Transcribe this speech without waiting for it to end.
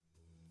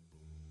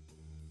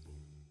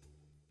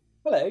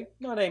Hello,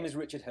 my name is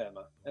Richard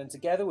Hermer, and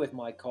together with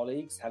my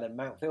colleagues Helen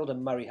Mountfield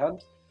and Murray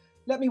Hunt,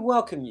 let me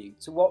welcome you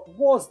to what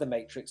was the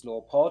Matrix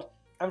Law Pod,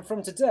 and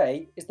from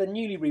today is the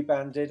newly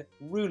rebranded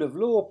Rule of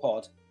Law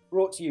Pod,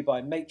 brought to you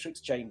by Matrix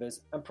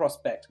Chambers and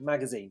Prospect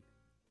Magazine.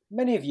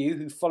 Many of you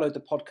who followed the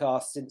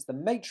podcast since the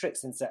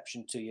Matrix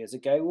inception 2 years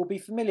ago will be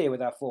familiar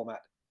with our format.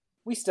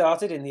 We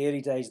started in the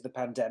early days of the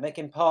pandemic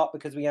in part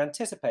because we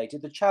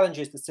anticipated the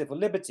challenges to civil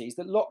liberties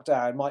that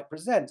lockdown might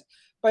present,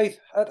 both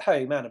at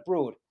home and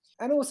abroad,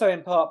 and also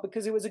in part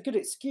because it was a good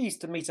excuse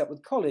to meet up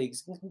with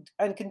colleagues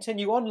and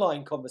continue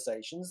online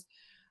conversations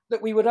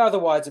that we would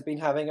otherwise have been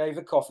having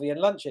over coffee and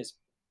lunches.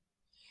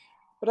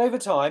 But over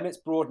time, it's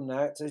broadened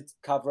out to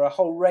cover a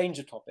whole range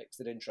of topics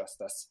that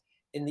interest us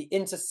in the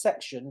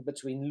intersection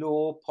between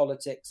law,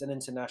 politics, and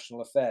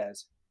international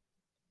affairs.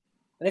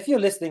 And if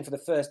you're listening for the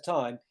first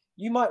time,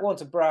 you might want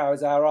to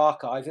browse our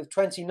archive of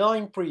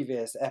 29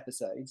 previous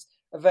episodes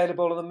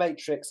available on the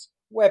Matrix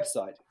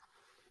website.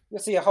 You'll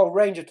see a whole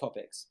range of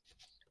topics.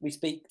 We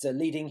speak to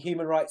leading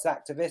human rights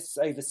activists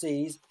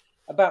overseas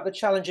about the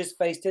challenges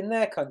faced in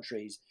their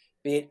countries,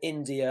 be it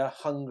India,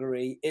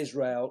 Hungary,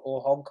 Israel,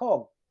 or Hong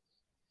Kong.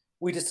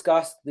 We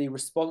discuss the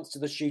response to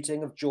the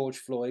shooting of George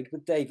Floyd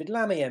with David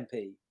Lammy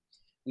MP.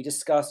 We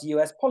discuss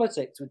US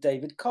politics with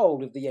David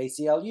Cole of the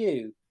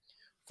ACLU,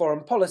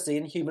 foreign policy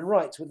and human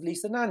rights with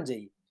Lisa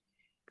Nandy,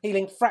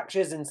 healing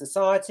fractures in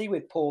society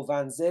with Paul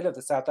Van Zyl of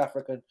the South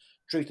African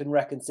Truth and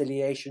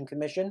Reconciliation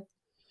Commission,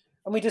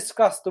 and we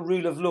discuss the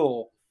rule of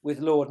law with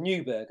Lord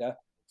Neuberger,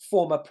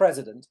 former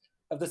president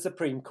of the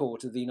Supreme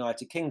Court of the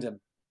United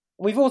Kingdom.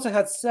 And we've also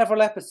had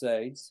several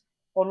episodes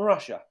on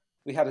Russia.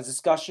 We had a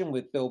discussion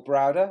with Bill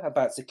Browder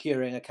about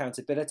securing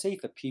accountability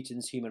for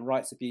Putin's human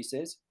rights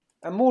abuses.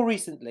 And more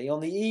recently,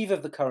 on the eve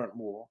of the current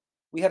war,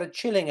 we had a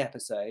chilling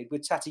episode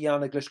with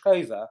Tatiana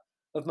Glushkova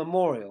of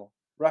Memorial,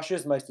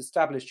 Russia's most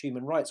established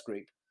human rights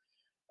group,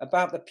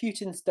 about the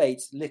Putin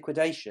state's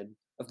liquidation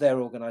of their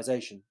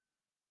organisation.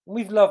 And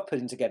we've loved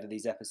putting together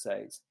these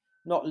episodes,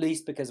 not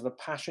least because of a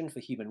passion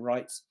for human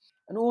rights,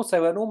 and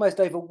also an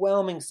almost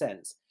overwhelming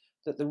sense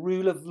that the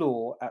rule of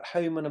law at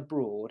home and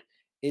abroad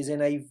is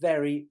in a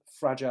very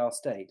fragile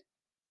state.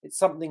 It's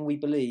something we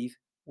believe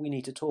we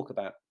need to talk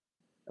about.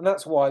 And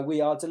that's why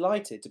we are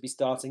delighted to be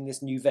starting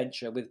this new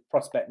venture with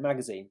Prospect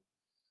Magazine.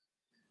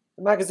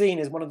 The magazine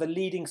is one of the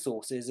leading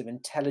sources of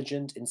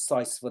intelligent,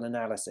 incisive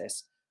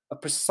analysis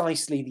of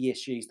precisely the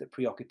issues that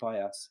preoccupy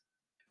us.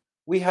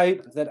 We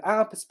hope that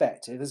our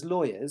perspective as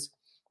lawyers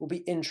will be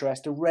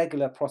interest to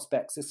regular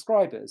Prospect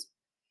subscribers,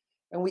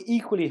 and we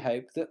equally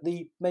hope that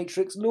the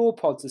Matrix Law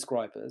Pod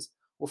subscribers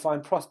will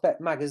find Prospect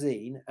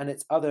Magazine and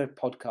its other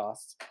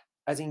podcasts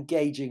as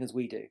engaging as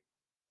we do.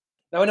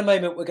 Now, in a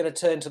moment, we're going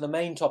to turn to the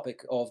main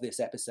topic of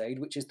this episode,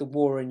 which is the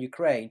war in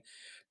Ukraine.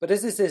 But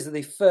as this is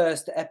the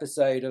first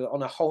episode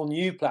on a whole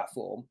new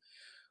platform,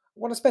 I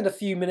want to spend a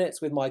few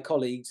minutes with my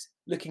colleagues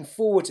looking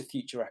forward to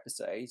future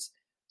episodes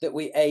that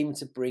we aim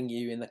to bring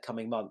you in the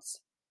coming months.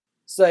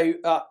 So,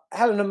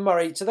 Helen and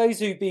Murray, to those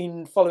who've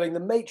been following the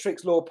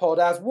Matrix Law Pod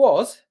as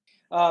was,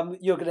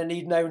 you're going to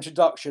need no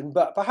introduction,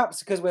 but perhaps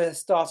because we're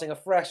starting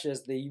afresh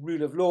as the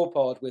Rule of Law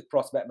Pod with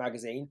Prospect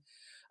Magazine,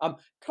 can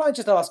I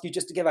just ask you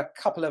just to give a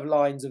couple of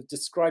lines of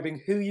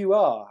describing who you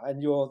are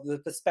and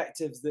the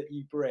perspectives that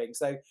you bring?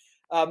 So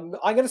I'm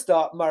going to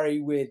start,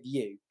 Murray, with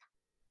you.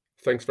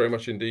 Thanks very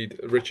much indeed,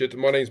 Richard.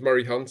 My name's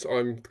Murray Hunt.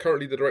 I'm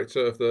currently the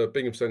director of the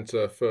Bingham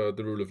Centre for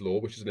the Rule of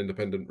Law, which is an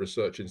independent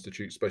research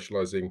institute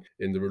specialising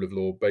in the rule of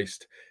law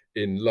based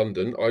in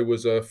London. I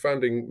was a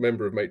founding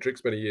member of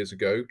Matrix many years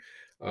ago,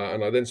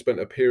 and I then spent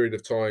a period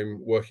of time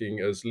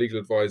working as legal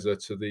advisor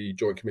to the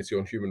Joint Committee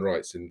on Human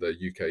Rights in the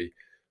UK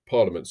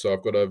Parliament. So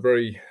I've got a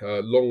very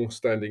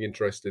long-standing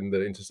interest in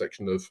the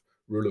intersection of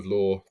rule of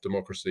law,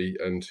 democracy,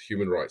 and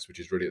human rights, which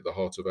is really at the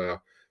heart of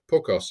our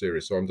podcast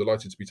series. So I'm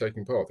delighted to be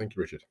taking part. Thank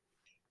you, Richard.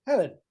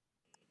 Helen.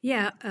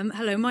 Yeah,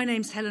 hello, my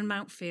name's Helen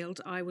Mountfield.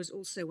 I was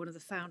also one of the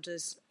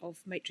founders of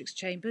Matrix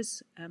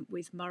Chambers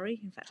with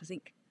Murray. In fact, I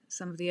think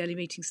some of the early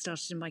meetings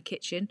started in my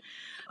kitchen.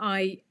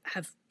 I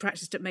have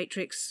practiced at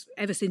Matrix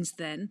ever since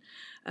then.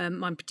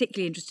 I'm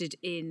particularly interested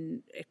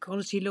in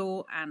equality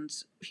law and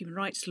human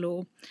rights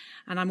law.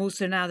 And I'm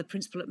also now the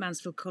principal at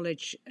Mansfield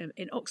College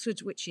in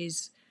Oxford, which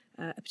is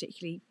a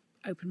particularly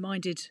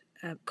open-minded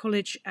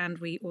college. And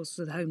we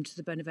also the home to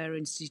the Bonavera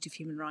Institute of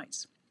Human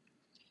Rights.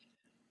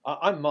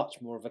 I'm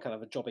much more of a kind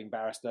of a jobbing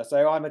barrister.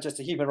 So I'm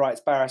just a human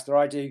rights barrister.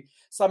 I do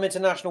some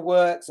international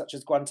work, such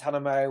as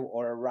Guantanamo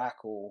or Iraq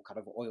or kind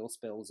of oil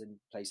spills in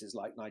places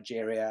like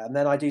Nigeria. And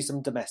then I do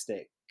some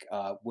domestic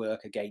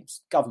work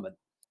against government.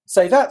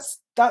 So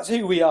that's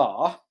who we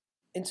are.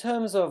 In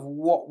terms of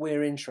what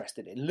we're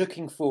interested in,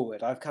 looking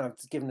forward, I've kind of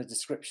given a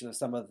description of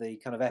some of the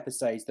kind of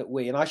episodes that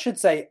and I should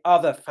say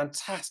other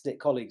fantastic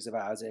colleagues of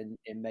ours in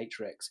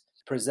Matrix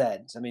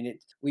present. I mean,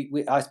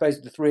 I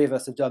suppose the three of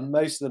us have done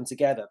most of them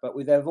together, but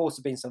there have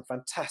also been some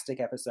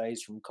fantastic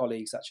episodes from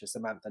colleagues such as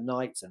Samantha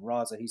Knight and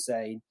Raza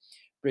Hussain,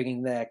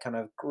 bringing their kind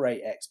of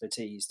great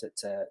expertise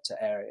to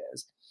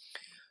areas.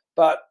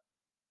 But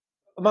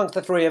amongst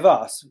the three of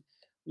us,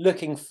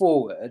 looking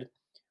forward,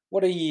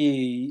 What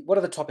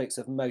are the topics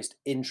of most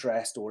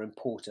interest or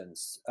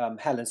importance?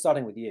 Helen,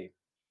 starting with you.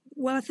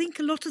 Well, I think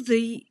a lot of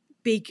the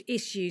big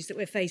issues that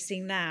we're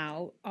facing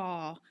now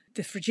are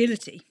the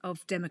fragility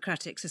of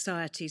democratic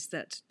societies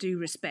that do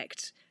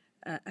respect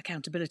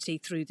accountability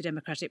through the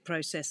democratic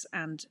process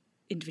and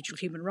individual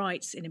human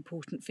rights in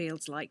important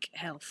fields like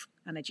health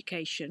and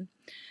education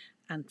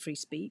and free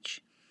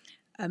speech.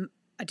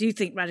 I do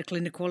think radical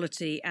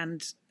inequality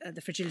and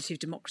the fragility of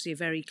democracy are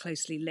very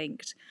closely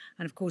linked.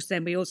 And of course,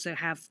 then we also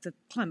have the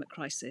climate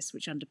crisis,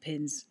 which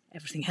underpins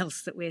everything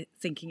else that we're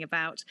thinking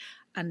about.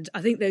 And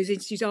I think those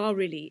issues are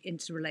really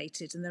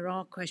interrelated. And there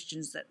are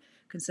questions that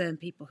concern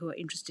people who are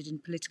interested in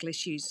political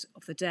issues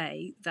of the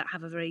day that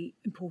have a very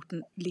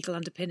important legal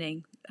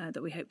underpinning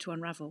that we hope to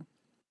unravel.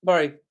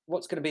 Murray,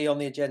 what's going to be on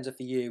the agenda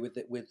for you with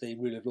the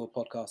Rule of Law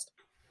podcast?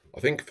 I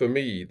think for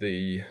me,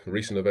 the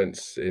recent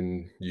events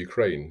in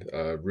Ukraine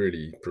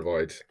really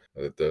provide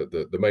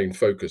the main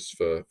focus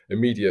for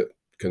immediate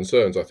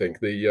concerns. I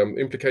think the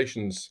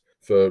implications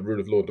for rule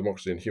of law,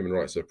 democracy and human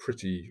rights are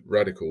pretty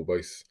radical,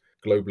 both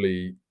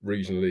globally,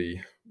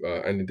 regionally,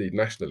 and indeed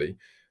nationally.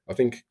 I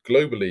think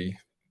globally,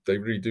 they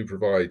really do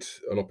provide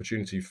an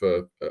opportunity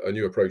for a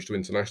new approach to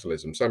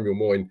internationalism. Samuel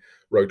Moyn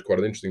wrote quite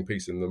an interesting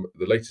piece in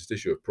the latest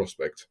issue of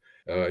Prospect,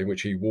 in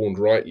which he warned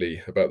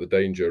rightly about the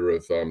danger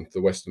of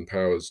the Western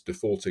powers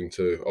defaulting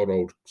to an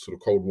old sort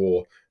of Cold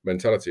War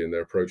mentality in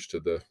their approach to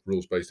the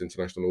rules-based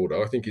international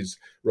order. I think he's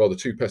rather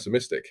too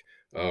pessimistic,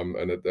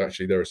 and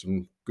actually there are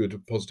some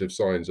good positive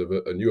signs of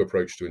a new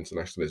approach to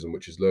internationalism,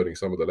 which is learning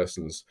some of the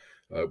lessons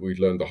we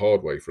learned the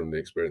hard way from the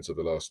experience of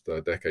the last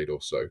decade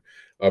or so.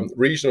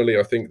 Regionally,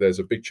 I think there's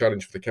a big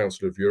challenge for the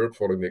Council of Europe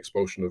following the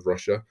expulsion of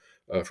Russia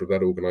from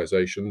that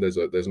organisation. There's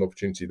an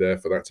opportunity there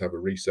for that to have a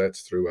reset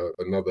through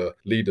another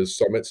leaders'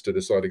 summit to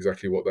decide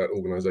exactly what that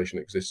organisation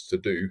exists to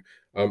do.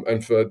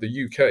 And for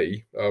the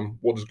UK,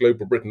 what does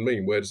Global Britain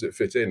mean? Where does it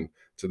fit in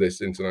to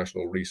this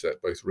international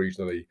reset, both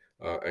regionally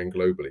and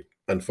globally?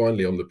 And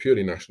finally, on the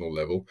purely national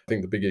level, I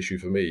think the big issue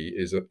for me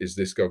is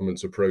this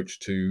government's approach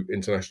to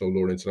international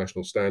law and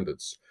international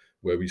standards,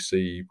 where we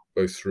see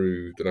both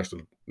through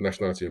the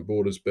Nationality and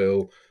Borders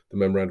Bill, the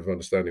Memorandum of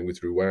Understanding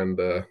with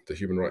Rwanda, the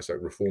Human Rights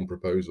Act reform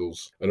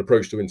proposals, an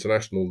approach to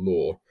international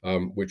law,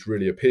 which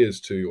really appears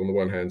to, on the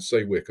one hand,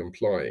 say we're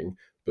complying,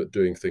 but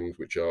doing things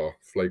which are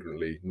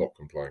flagrantly not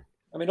complying.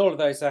 I mean, all of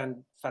those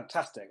sound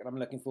fantastic, and I'm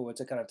looking forward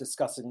to kind of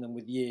discussing them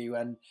with you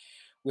and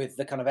with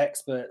the kind of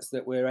experts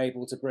that we're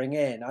able to bring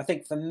in. I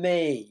think for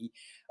me,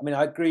 I mean,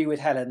 I agree with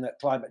Helen that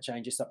climate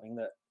change is something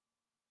that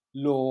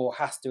law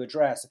has to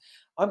address.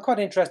 I'm quite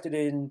interested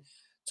in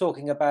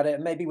talking about it,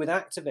 maybe with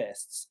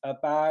activists,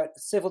 about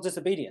civil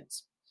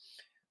disobedience.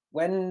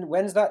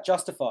 When's that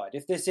justified?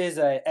 If this is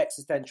an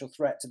existential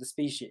threat to the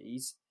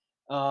species,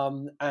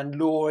 and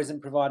law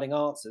isn't providing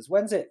answers,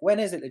 when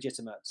is it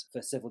legitimate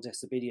for civil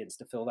disobedience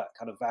to fill that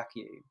kind of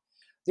vacuum?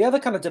 The other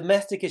kind of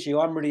domestic issue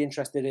I'm really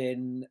interested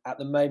in at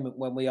the moment,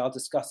 when we are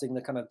discussing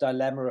the kind of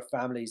dilemma of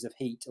families of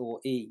heat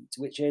or eat,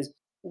 which is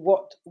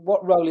what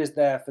role is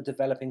there for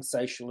developing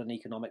social and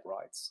economic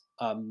rights,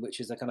 which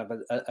is a kind of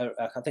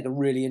I think a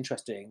really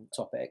interesting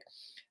topic.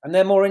 And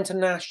then more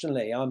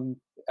internationally,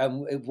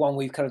 one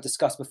we've kind of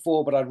discussed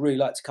before, but I'd really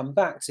like to come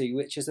back to,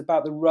 which is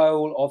about the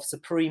role of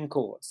Supreme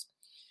Courts.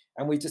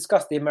 And we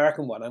discussed the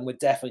American one, and we're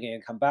definitely going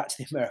to come back to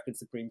the American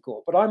Supreme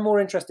Court. But I'm more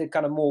interested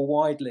kind of more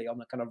widely on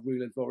the kind of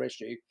rule of law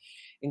issue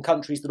in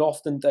countries that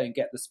often don't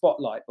get the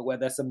spotlight, but where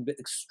there's some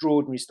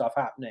extraordinary stuff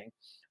happening,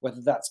 whether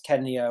that's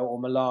Kenya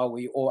or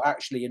Malawi, or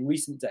actually in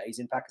recent days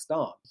in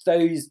Pakistan.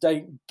 Those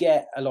don't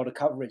get a lot of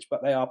coverage,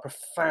 but they are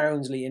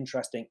profoundly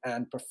interesting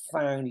and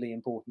profoundly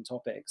important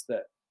topics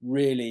that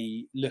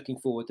really looking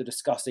forward to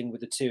discussing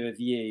with the two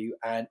of you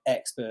and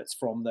experts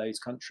from those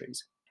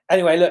countries.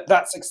 Anyway, look,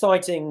 that's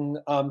exciting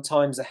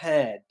times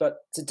ahead. But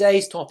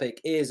today's topic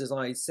is, as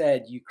I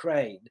said,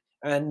 Ukraine.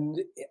 And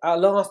our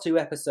last two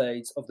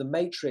episodes of the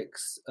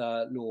Matrix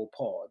Law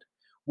Pod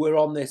were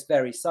on this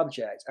very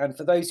subject. And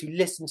for those who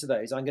listen to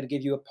those, I'm going to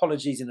give you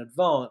apologies in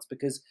advance,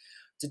 because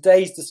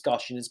today's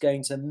discussion is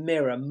going to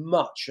mirror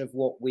much of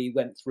what we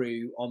went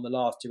through on the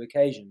last two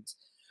occasions.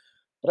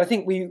 But I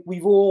think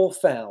we've all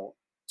felt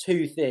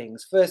two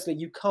things. Firstly,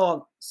 you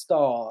can't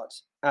start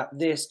at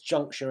this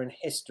juncture in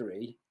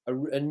history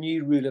a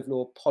new rule of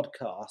law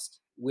podcast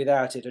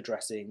without it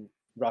addressing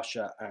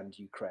Russia and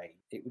Ukraine.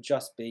 It would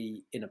just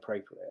be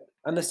inappropriate.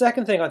 And the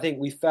second thing I think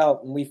we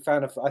felt, and we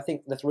found, I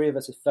think the three of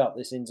us have felt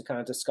this into kind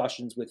of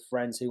discussions with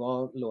friends who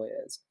aren't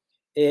lawyers,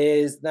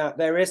 is that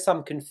there is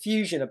some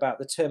confusion about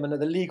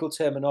the legal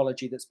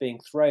terminology that's being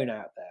thrown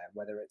out there,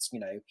 whether it's,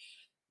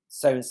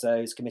 so-and-so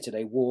has committed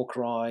a war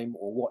crime,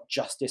 or what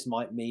justice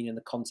might mean in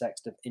the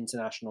context of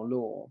international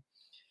law.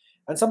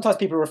 And sometimes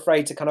people are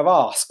afraid to kind of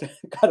ask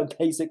kind of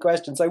basic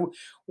questions. So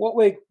what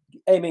we're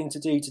aiming to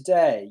do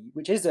today,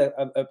 which is a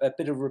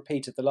bit of a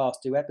repeat of the last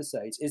two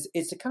episodes,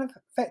 is to kind of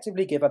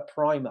effectively give a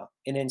primer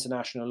in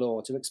international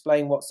law to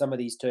explain what some of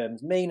these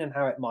terms mean and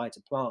how it might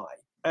apply.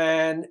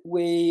 And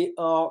we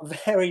are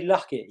very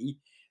lucky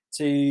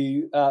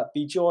to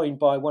be joined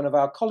by one of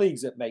our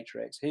colleagues at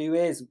Matrix, who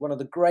is one of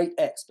the great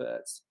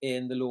experts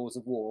in the laws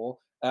of war,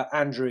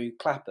 Andrew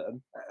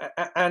Clapham.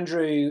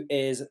 Andrew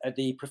is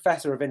the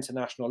Professor of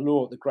International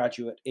Law at the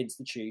Graduate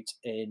Institute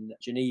in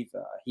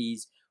Geneva.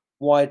 He's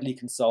widely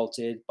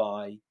consulted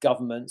by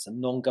governments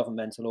and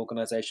non-governmental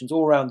organisations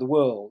all around the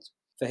world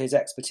for his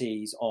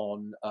expertise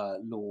on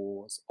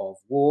laws of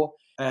war.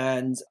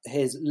 And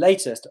his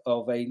latest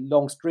of a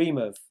long stream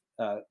of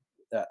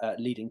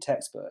leading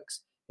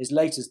textbooks, his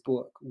latest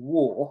book,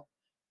 War,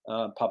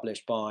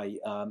 published by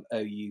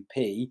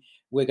OUP,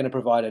 we're going to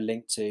provide a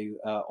link to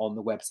on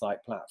the website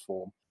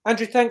platform.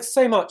 Andrew, thanks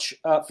so much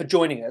for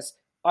joining us.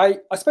 I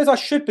suppose I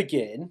should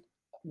begin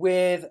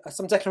with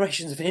some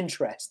declarations of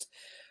interest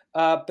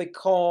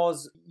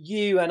because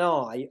you and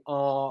I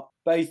are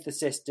both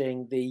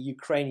assisting the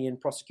Ukrainian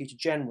Prosecutor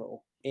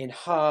General in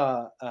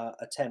her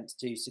attempts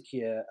to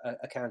secure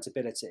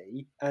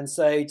accountability. And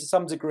so to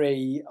some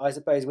degree, I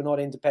suppose we're not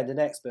independent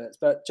experts,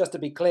 but just to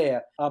be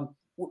clear, I'm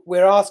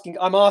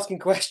asking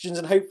questions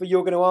and hopefully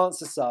you're going to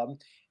answer some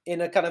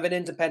in a kind of an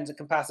independent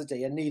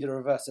capacity, and neither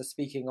of us are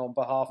speaking on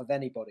behalf of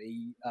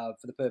anybody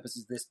for the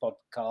purposes of this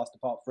podcast,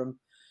 apart from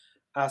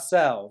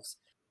ourselves.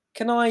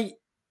 Can I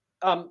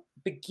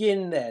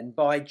begin then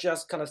by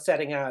just kind of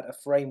setting out a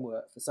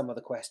framework for some of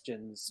the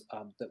questions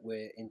that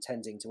we're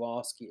intending to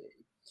ask you?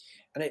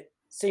 And it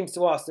seems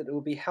to us that it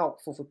will be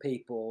helpful for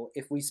people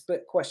if we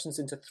split questions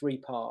into three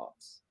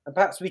parts. And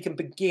perhaps we can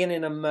begin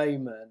in a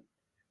moment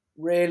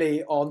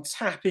really on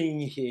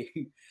tapping you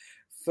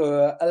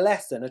for a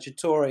lesson, a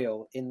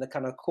tutorial in the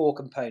kind of core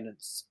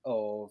components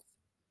of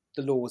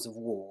the laws of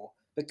war.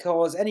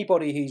 Because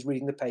anybody who's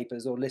reading the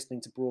papers or listening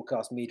to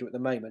broadcast media at the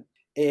moment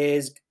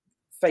is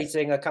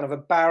facing a kind of a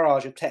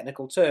barrage of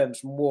technical terms,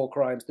 from war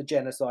crimes to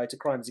genocide to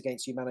crimes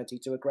against humanity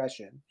to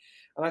aggression.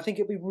 And I think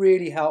it'd be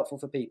really helpful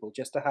for people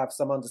just to have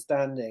some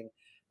understanding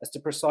as to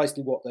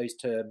precisely what those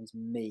terms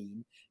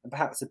mean and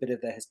perhaps a bit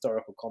of their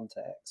historical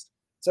context.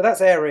 So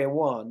that's area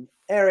one.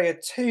 Area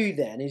two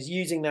then is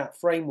using that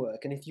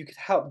framework, and if you could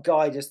help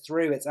guide us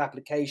through its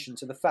application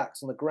to the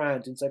facts on the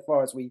ground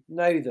insofar as we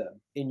know them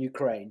in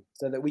Ukraine,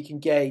 so that we can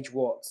gauge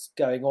what's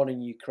going on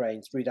in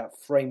Ukraine through that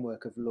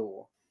framework of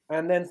law.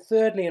 And then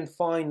thirdly and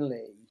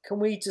finally, can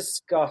we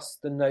discuss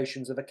the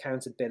notions of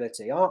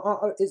accountability?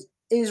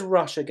 Is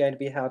Russia going to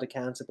be held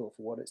accountable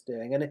for what it's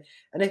doing? And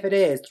if it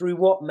is, through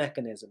what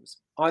mechanisms?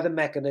 Either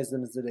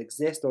mechanisms that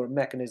exist or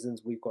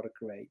mechanisms we've got to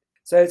create.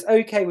 So it's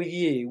okay with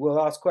you.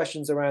 We'll ask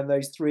questions around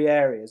those three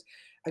areas.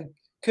 And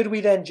could we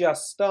then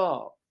just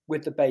start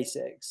with the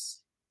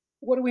basics?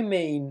 What do we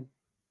mean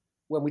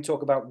when we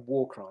talk about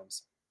war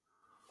crimes?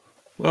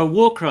 Well,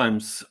 war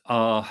crimes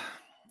are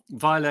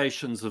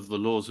violations of the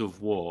laws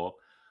of war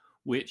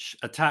which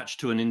attach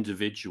to an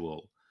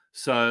individual.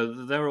 So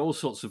there are all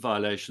sorts of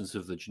violations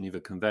of the Geneva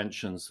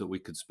Conventions that we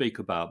could speak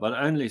about, but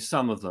only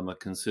some of them are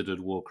considered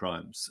war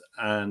crimes.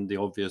 And the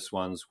obvious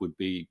ones would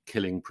be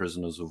killing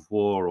prisoners of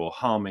war or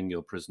harming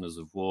your prisoners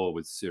of war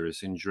with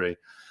serious injury,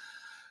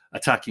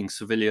 attacking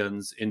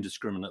civilians,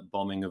 indiscriminate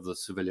bombing of the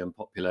civilian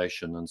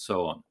population, and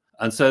so on.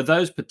 And so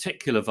those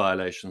particular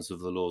violations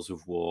of the laws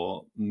of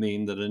war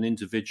mean that an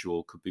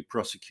individual could be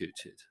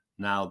prosecuted.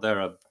 Now, there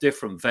are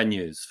different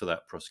venues for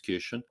that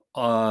prosecution.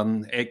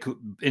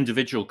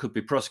 Individual could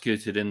be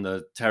prosecuted in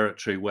the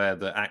territory where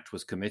the act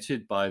was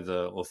committed by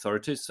the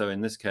authorities. So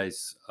in this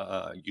case,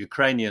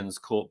 Ukrainians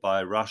caught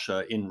by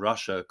Russia in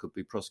Russia could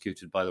be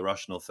prosecuted by the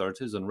Russian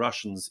authorities, and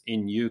Russians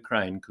in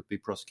Ukraine could be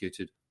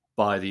prosecuted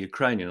by the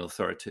Ukrainian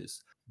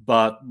authorities.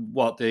 But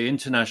what the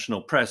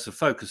international press are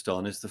focused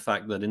on is the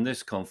fact that in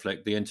this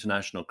conflict, the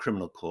International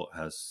Criminal Court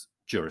has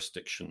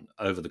jurisdiction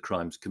over the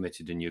crimes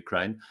committed in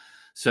Ukraine.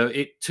 So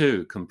it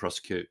too can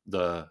prosecute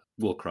the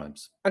war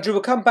crimes. Andrew,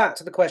 we'll come back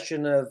to the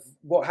question of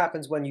what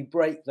happens when you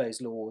break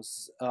those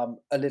laws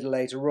a little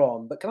later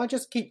on. But can I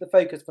just keep the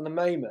focus for the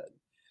moment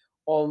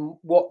on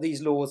what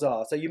these laws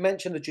are? So you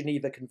mentioned the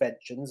Geneva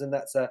Conventions, and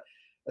that's a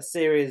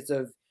series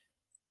of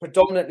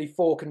predominantly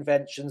 4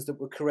 conventions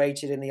that were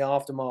created in the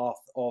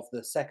aftermath of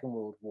the Second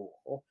World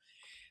War.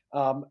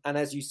 And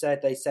as you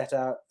said, they set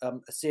out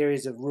a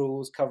series of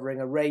rules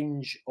covering a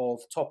range of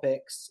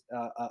topics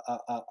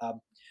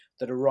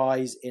that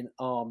arise in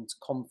armed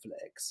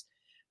conflicts.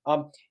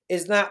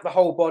 Is that the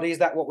whole body? Is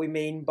that what we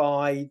mean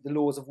by the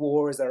laws of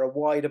war? Is there a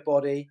wider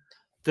body?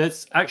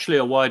 There's actually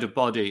a wider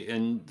body.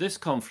 In this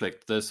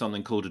conflict, there's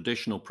something called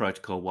Additional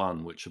Protocol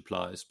 1, which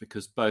applies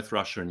because both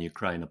Russia and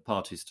Ukraine are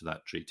parties to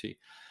that treaty.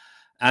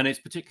 And it's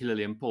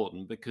particularly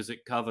important because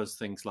it covers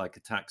things like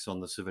attacks on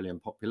the civilian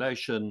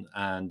population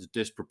and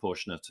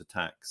disproportionate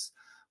attacks,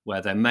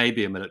 where there may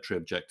be a military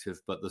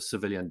objective, but the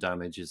civilian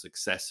damage is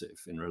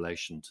excessive in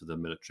relation to the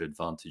military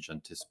advantage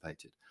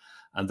anticipated.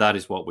 And that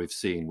is what we've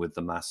seen with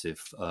the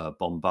massive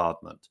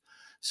bombardment.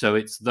 So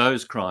it's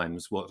those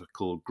crimes, what are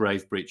called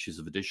grave breaches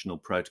of Additional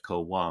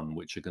Protocol 1,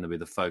 which are going to be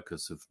the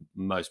focus of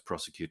most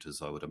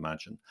prosecutors, I would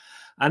imagine.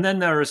 And then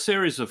there are a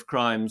series of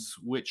crimes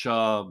which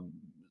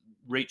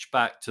reach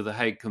back to the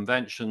Hague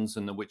Conventions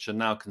and which are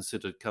now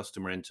considered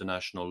customary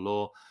international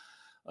law.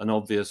 An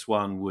obvious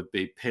one would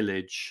be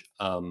pillage,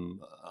 an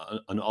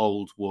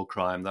old war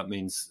crime. That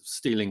means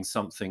stealing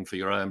something for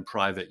your own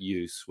private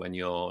use when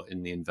you're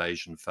in the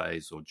invasion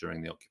phase or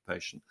during the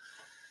occupation.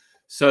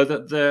 So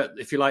that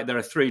if you like, there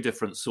are three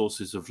different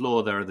sources of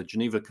law. There are the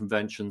Geneva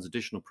Conventions,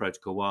 Additional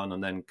Protocol 1,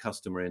 and then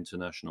customary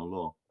international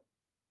law.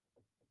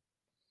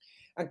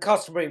 And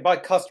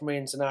customary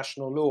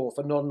international law,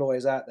 for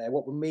non-lawyers out there,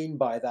 what we mean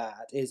by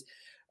that is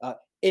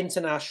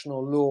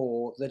international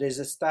law that is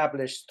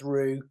established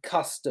through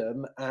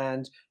custom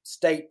and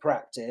state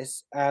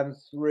practice, and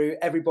through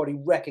everybody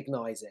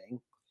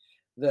recognising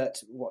that,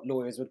 what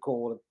lawyers would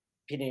call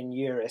opinion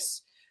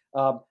juris,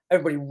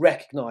 everybody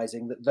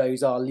recognising that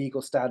those are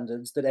legal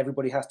standards that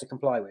everybody has to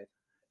comply with.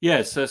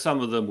 Yes, so some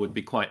of them would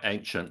be quite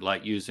ancient,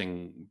 like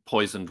using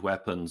poisoned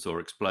weapons or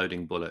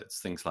exploding bullets,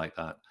 things like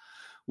that,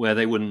 where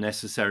they wouldn't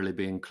necessarily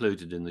be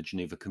included in the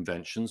Geneva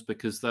Conventions,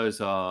 because those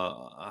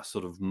are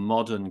sort of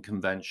modern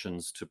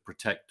conventions to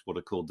protect what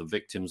are called the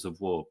victims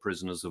of war,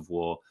 prisoners of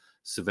war,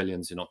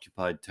 civilians in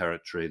occupied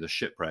territory, the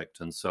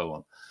shipwrecked, and so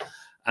on.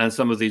 And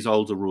some of these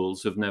older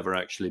rules have never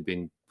actually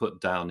been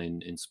put down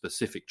in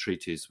specific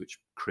treaties which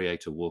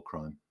create a war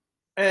crime.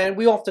 And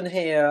we often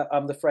hear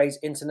the phrase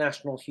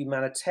international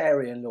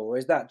humanitarian law.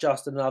 Is that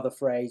just another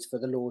phrase for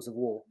the laws of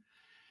war?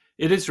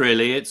 It is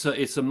really. It's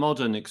a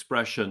modern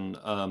expression.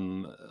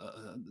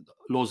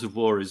 Laws of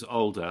war is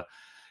older.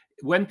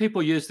 When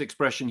people use the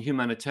expression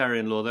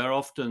humanitarian law, they're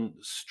often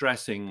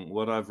stressing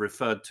what I've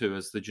referred to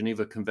as the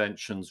Geneva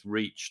Convention's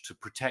reach to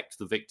protect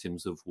the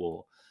victims of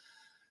war.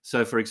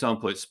 So, for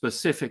example, it's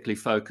specifically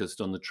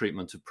focused on the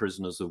treatment of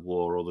prisoners of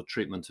war or the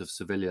treatment of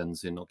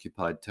civilians in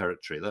occupied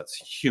territory. That's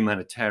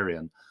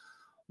humanitarian.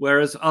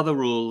 Whereas other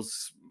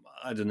rules,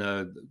 I don't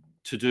know,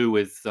 to do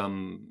with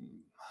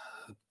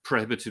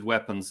prohibited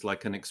weapons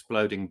like an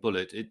exploding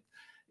bullet, it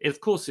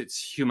of course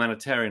it's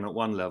humanitarian at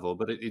one level,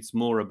 but it's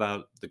more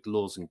about the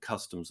laws and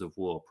customs of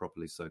war,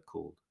 properly so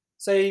called.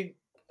 So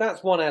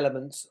that's one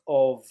element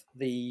of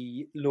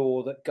the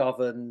law that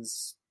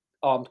governs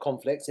armed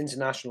conflicts,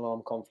 international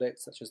armed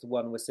conflicts, such as the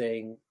one we're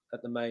seeing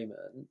at the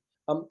moment.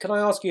 Can I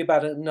ask you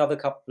about another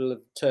couple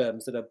of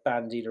terms that are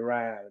bandied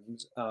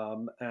around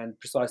and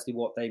precisely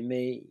what they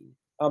mean?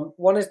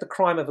 One is the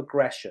crime of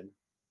aggression.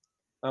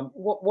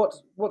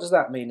 What does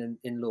that mean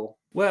in law?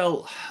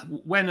 Well,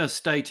 when a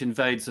state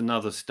invades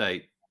another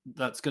state,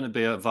 that's going to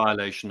be a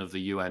violation of the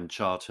UN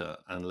Charter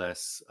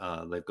unless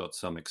they've got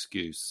some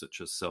excuse, such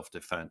as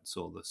self-defense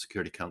or the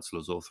Security Council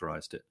has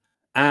authorized it.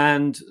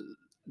 And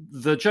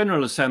the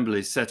General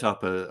Assembly set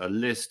up a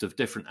list of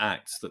different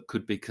acts that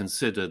could be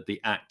considered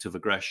the act of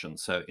aggression,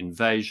 so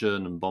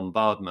invasion and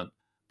bombardment.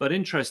 But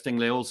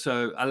interestingly,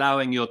 also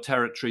allowing your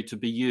territory to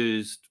be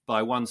used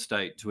by one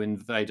state to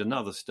invade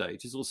another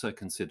state is also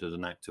considered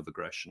an act of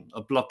aggression.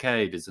 A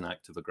blockade is an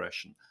act of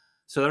aggression.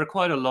 So there are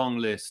quite a long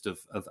list of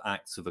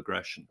acts of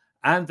aggression.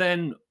 And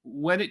then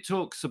when it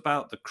talks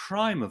about the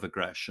crime of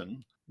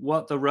aggression,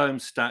 what the Rome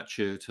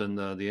Statute and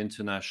the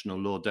international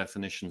law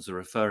definitions are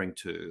referring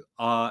to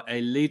are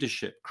a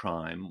leadership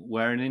crime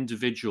where an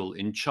individual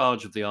in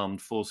charge of the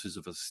armed forces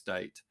of a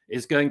state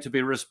is going to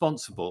be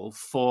responsible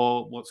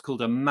for what's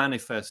called a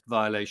manifest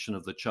violation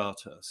of the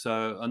Charter.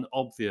 So an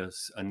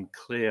obvious and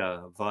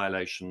clear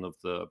violation of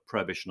the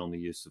prohibition on the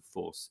use of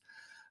force.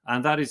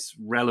 And that is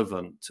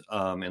relevant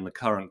in the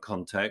current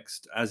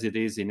context, as it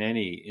is in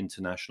any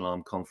international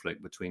armed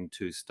conflict between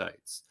two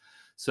states.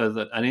 So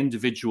that an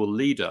individual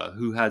leader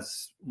who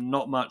has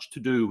not much to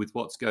do with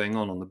what's going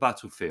on the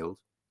battlefield,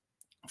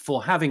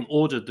 for having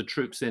ordered the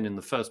troops in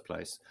the first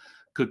place,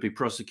 could be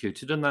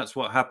prosecuted. And that's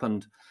what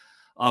happened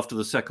after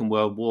the Second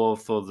World War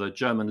for the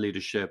German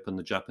leadership and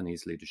the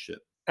Japanese leadership.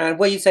 And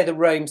when you say the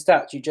Rome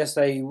Statute, just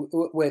so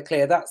we're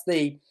clear, that's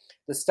the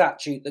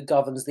statute that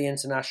governs the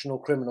International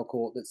Criminal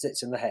Court that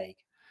sits in The Hague.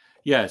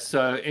 Yes.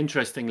 So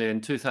interestingly,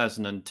 in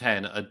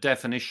 2010, a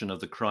definition of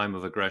the crime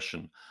of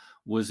aggression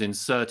was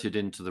inserted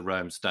into the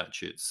Rome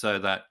Statute, so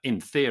that in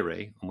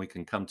theory, and we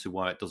can come to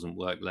why it doesn't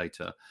work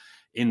later,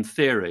 in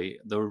theory,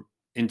 the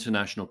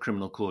International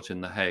Criminal Court in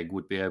The Hague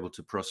would be able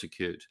to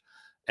prosecute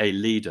a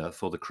leader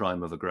for the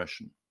crime of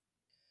aggression.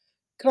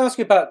 Can I ask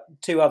you about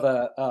two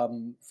other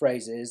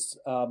phrases?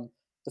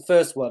 The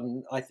first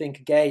one, I think,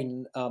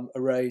 again,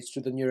 arose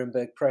through the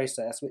Nuremberg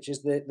process, which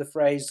is the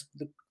phrase,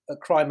 a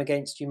crime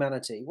against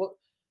humanity.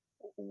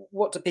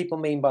 What do people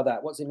mean by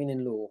that? What does it mean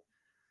in law?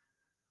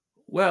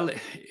 Well,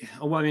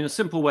 I mean, a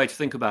simple way to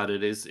think about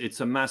it is it's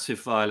a massive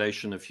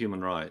violation of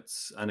human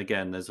rights. And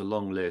again, there's a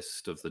long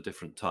list of the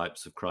different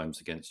types of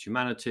crimes against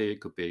humanity. It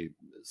could be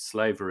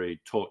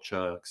slavery,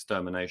 torture,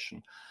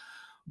 extermination.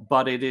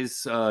 But it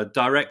is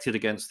directed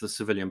against the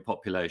civilian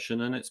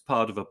population, and it's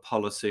part of a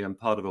policy and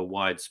part of a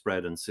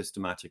widespread and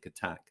systematic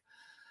attack.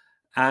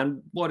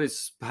 And what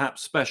is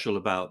perhaps special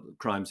about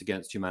crimes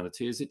against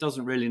humanity is it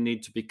doesn't really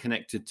need to be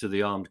connected to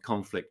the armed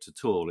conflict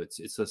at all.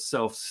 It's a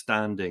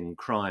self-standing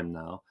crime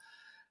now.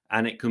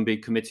 And it can be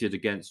committed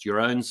against your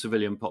own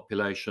civilian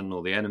population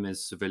or the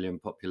enemy's civilian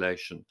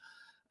population.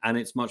 And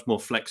it's much more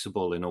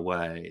flexible in a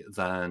way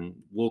than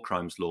war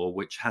crimes law,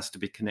 which has to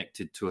be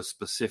connected to a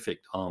specific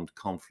armed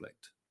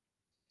conflict.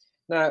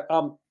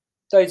 Now,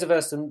 those of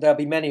us, and there'll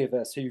be many of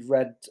us who've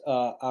read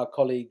our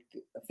colleague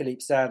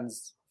Philippe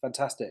Sands'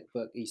 fantastic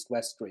book,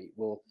 East-West Street,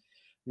 will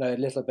know a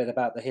little bit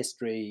about the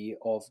history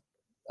of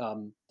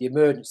the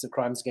emergence of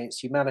crimes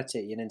against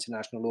humanity in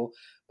international law,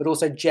 but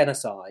also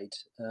genocide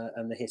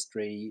and the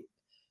history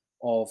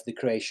of the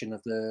creation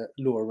of the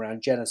law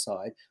around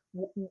genocide.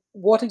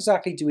 What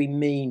exactly do we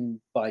mean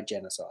by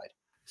genocide?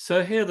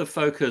 So here the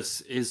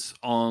focus is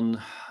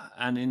on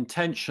an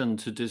intention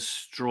to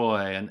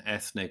destroy an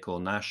ethnic or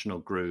national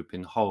group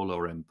in whole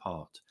or in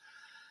part.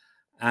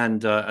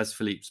 And as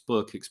Philippe's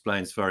book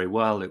explains very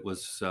well, it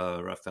was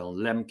Raphael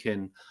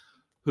Lemkin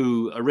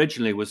who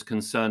originally was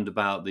concerned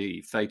about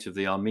the fate of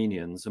the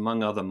Armenians,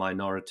 among other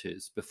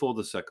minorities, before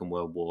the Second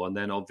World War, and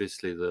then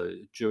obviously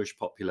the Jewish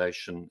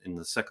population in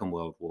the Second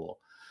World War.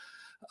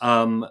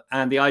 And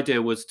the idea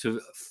was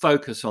to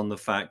focus on the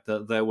fact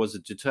that there was a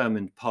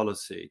determined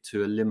policy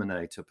to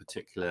eliminate a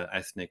particular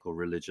ethnic or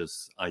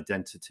religious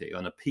identity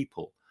on a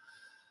people.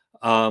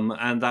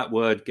 And that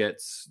word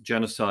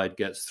genocide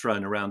gets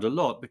thrown around a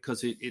lot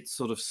because it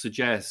sort of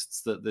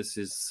suggests that this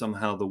is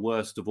somehow the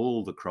worst of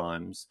all the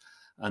crimes,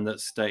 and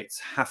that states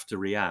have to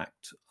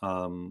react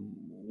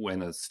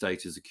when a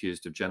state is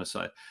accused of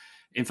genocide.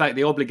 In fact,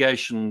 the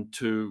obligation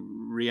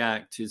to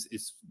react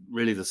is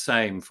really the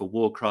same for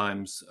war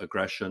crimes,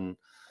 aggression,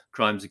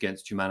 crimes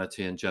against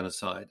humanity, and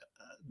genocide.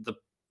 The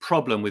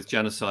problem with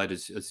genocide,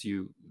 as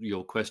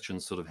your question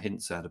sort of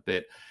hints at a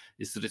bit,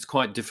 is that it's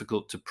quite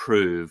difficult to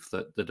prove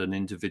that an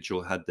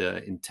individual had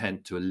the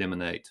intent to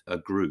eliminate a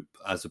group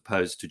as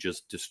opposed to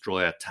just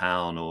destroy a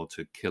town or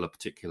to kill a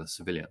particular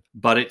civilian.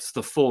 But it's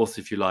the fourth,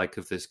 if you like,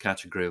 of this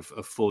category of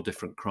four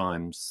different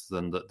crimes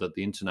that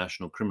the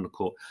International Criminal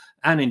Court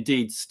and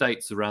indeed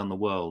states around the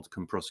world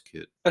can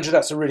prosecute. Andrew,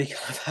 that's a really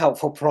kind of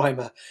helpful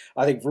primer,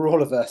 I think, for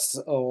all of us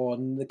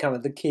on the kind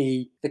of the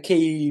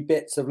key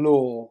bits of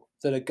law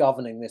that are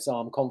governing this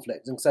armed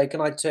conflict. And so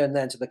can I turn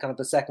then to the kind of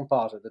the second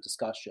part of the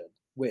discussion,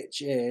 which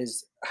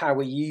is how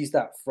we use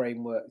that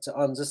framework to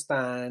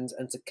understand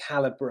and to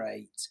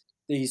calibrate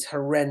these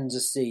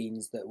horrendous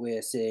scenes that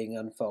we're seeing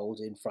unfold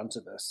in front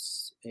of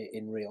us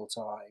in real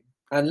time.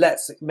 And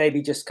let's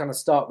maybe just kind of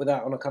start with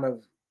that on a kind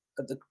of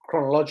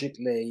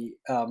chronologically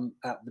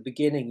at the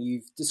beginning.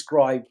 You've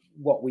described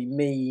what we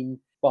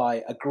mean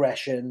by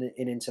aggression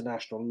in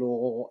international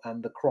law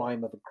and the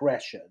crime of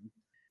aggression.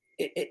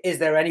 Is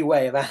there any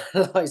way of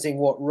analysing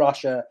what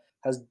Russia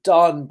has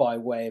done by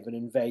way of an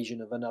invasion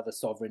of another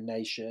sovereign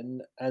nation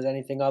as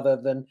anything other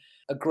than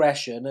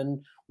aggression,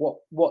 and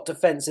what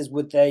defences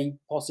would they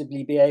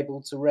possibly be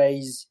able to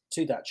raise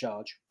to that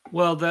charge?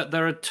 Well,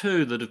 there are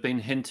two that have been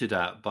hinted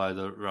at by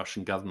the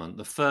Russian government.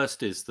 The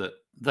first is that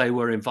they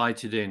were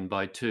invited in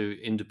by two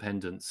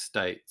independent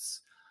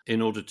states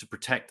in order to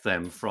protect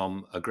them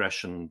from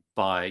aggression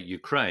by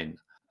Ukraine.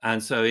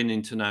 And so in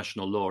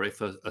international law,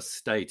 if a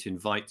state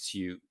invites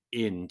you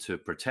in to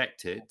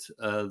protect it,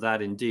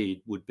 that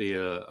indeed would be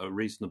a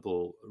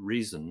reasonable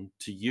reason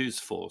to use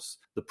force.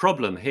 The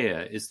problem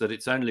here is that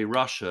it's only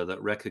Russia that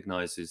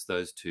recognizes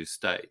those two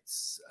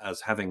states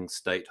as having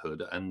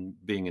statehood and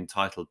being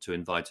entitled to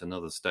invite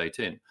another state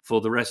in.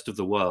 For the rest of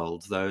the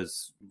world,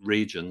 those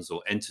regions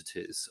or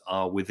entities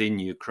are within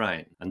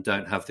Ukraine and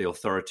don't have the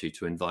authority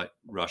to invite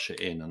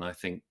Russia in. And I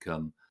think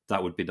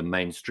that would be the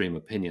mainstream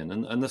opinion.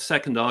 And the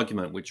second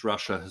argument, which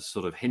Russia has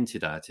sort of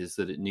hinted at, is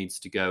that it needs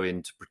to go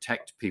in to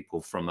protect people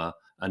from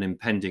an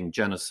impending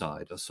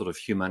genocide, a sort of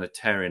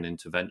humanitarian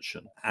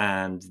intervention.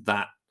 And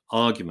that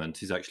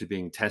argument is actually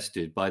being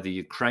tested by the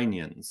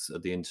Ukrainians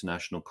at the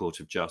International Court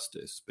of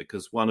Justice,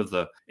 because one of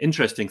the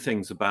interesting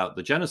things about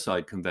the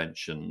Genocide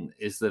Convention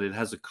is that it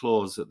has a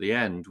clause at the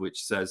end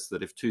which says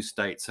that if two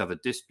states have a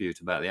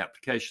dispute about the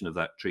application of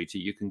that treaty,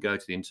 you can go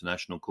to the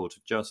International Court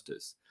of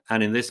Justice.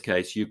 And in this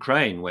case,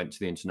 Ukraine went to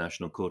the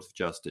International Court of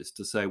Justice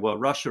to say, well,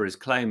 Russia is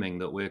claiming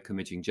that we're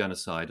committing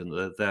genocide and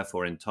they're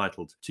therefore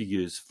entitled to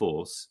use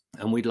force.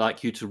 And we'd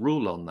like you to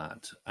rule on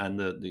that. And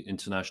the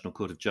International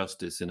Court of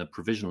Justice, in a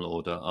provisional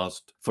order,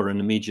 asked for an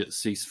immediate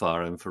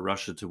ceasefire and for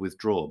Russia to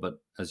withdraw. But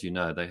as you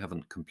know, they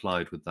haven't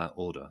complied with that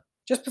order.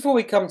 Just before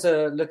we come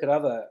to look at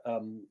other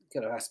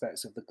kind of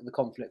aspects of the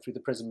conflict through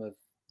the prism of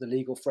the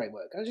legal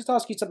framework, I'll just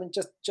ask you something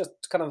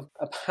just kind of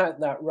about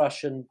that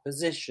Russian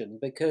position,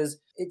 because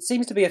it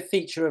seems to be a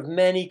feature of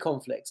many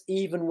conflicts,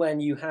 even when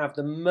you have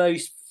the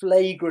most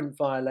flagrant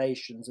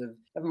violations of,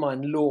 never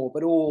mind law,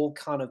 but all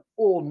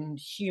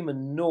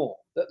human norm,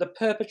 that the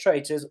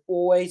perpetrators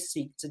always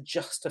seek to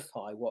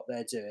justify what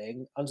they're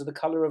doing under the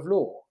colour of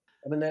law.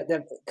 I mean,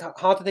 they're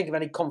hard to think of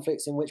any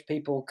conflicts in which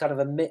people kind of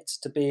admit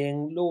to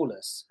being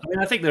lawless. I mean,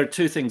 I think there are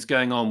two things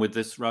going on with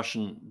this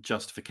Russian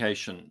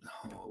justification.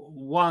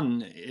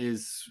 One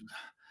is,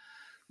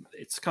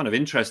 it's kind of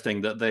interesting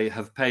that they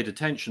have paid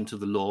attention to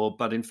the law,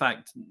 but in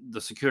fact,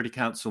 the Security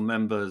Council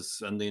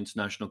members and the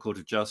International Court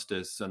of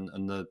Justice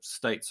and the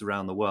states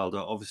around the world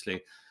are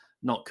obviously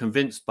not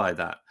convinced by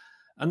that.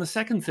 And the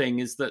second thing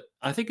is that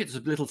I think it's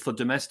a little for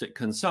domestic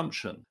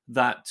consumption,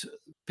 that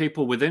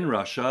people within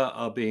Russia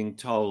are being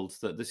told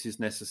that this is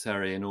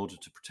necessary in order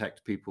to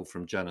protect people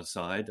from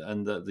genocide,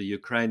 and that the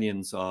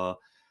Ukrainians are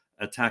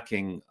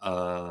attacking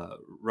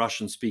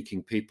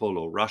Russian-speaking people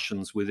or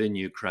Russians within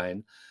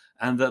Ukraine,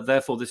 and that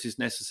therefore this is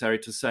necessary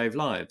to save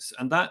lives.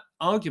 And that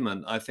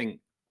argument, I think,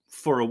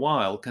 for a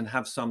while can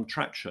have some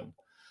traction.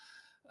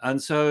 And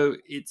so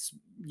it's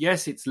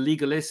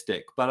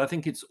legalistic, but I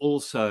think it's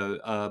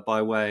also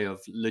by way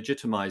of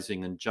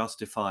legitimizing and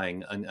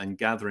justifying and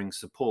gathering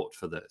support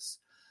for this.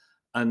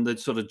 And the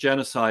sort of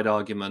genocide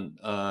argument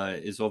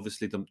is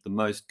obviously the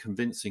most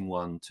convincing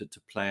one to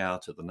play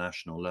out at the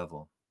national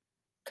level.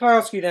 Can I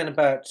ask you then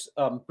about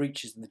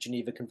breaches of the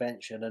Geneva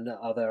Convention and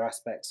other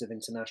aspects of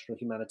international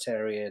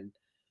humanitarian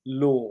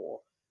law?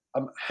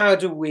 How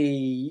do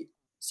we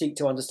seek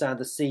to understand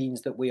the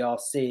scenes that we are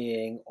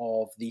seeing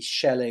of the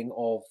shelling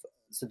of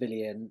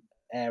civilian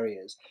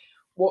areas?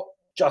 What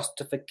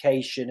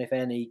justification, if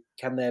any,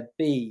 can there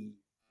be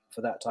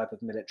for that type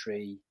of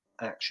military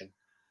action?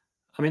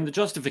 I mean, the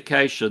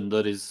justification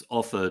that is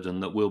offered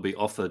and that will be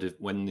offered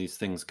when these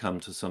things come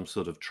to some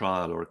sort of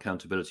trial or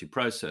accountability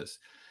process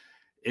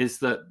is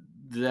that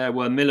there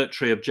were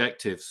military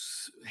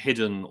objectives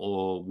hidden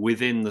or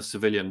within the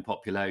civilian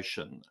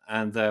population,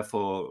 and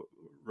therefore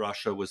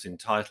Russia was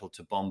entitled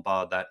to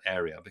bombard that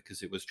area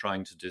because it was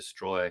trying to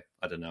destroy,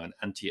 I don't know, an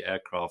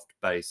anti-aircraft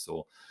base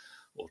or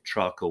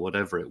truck or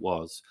whatever it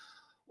was,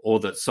 or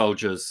that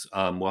soldiers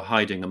were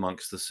hiding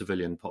amongst the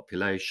civilian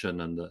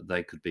population and that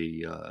they could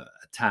be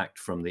attacked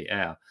from the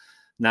air.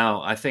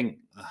 Now, I think,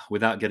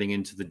 without getting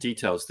into the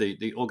details,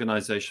 the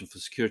Organization for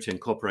Security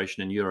and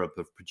Cooperation in Europe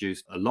have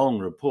produced a long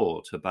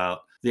report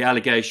about the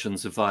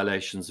allegations of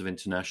violations of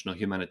international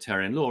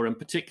humanitarian law, and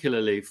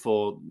particularly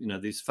for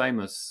these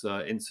famous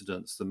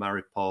incidents, the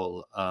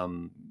Mariupol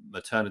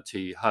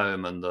maternity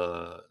home and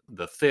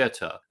the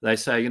theater. They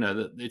say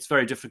that it's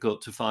very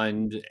difficult to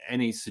find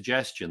any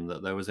suggestion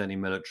that there was any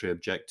military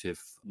objective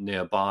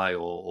nearby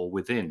or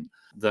within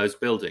those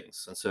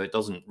buildings, and so it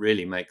doesn't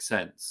really make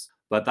sense.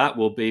 But that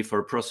will be for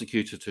a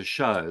prosecutor to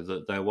show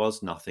that there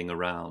was nothing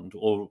around,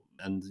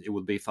 and it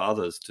would be for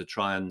others to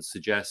try and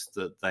suggest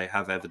that they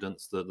have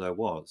evidence that there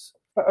was.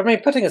 I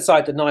mean, putting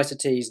aside the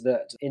niceties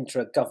that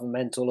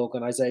intra-governmental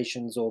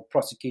organisations or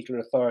prosecutor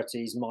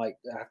authorities might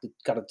have to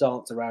kind of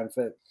dance around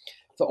for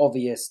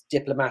obvious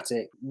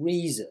diplomatic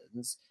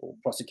reasons or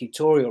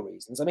prosecutorial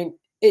reasons, I mean,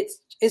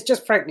 it's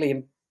just frankly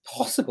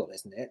impossible,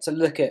 isn't it, to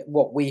look at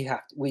what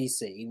we've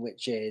seen,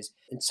 which is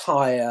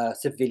entire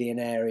civilian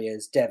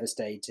areas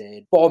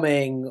devastated,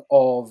 bombing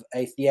of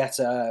a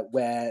theatre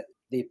where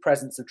the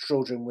presence of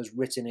children was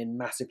written in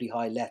massively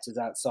high letters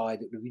outside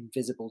that would have been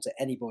visible to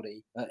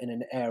anybody in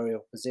an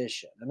aerial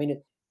position. I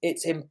mean,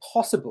 it's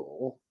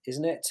impossible,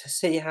 isn't it, to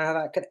see how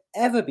that could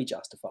ever be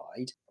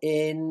justified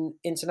in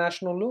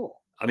international law.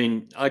 I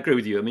mean, I agree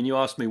with you. I mean, you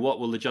asked me what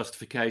will the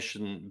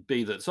justification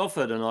be that's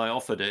offered, and I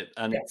offered it,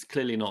 and It's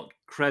clearly not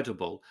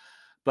credible.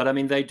 But I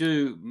mean, they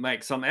do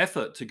make some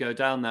effort to go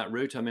down that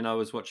route. I mean, I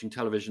was watching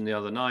television the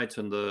other night,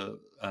 and the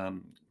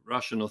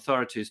Russian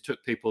authorities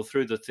took people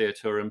through the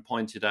theater and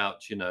pointed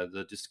out,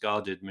 the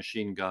discarded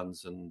machine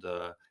guns and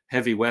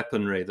heavy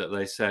weaponry that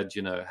they said,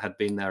 had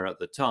been there at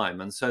the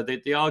time. And so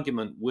the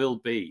argument will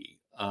be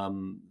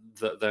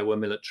that there were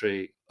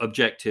military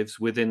objectives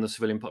within the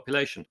civilian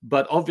population.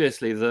 But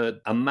obviously the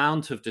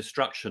amount of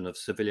destruction of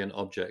civilian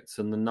objects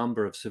and the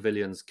number of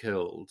civilians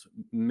killed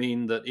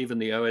mean that even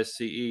the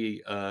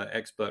OSCE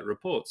expert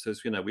report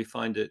says, we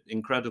find it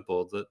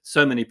incredible that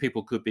so many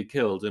people could be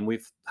killed, and we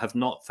have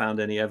not found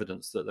any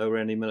evidence that there were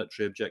any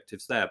military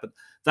objectives there. But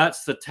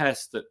that's the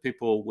test that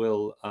people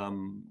will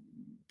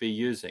be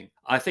using.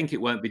 I think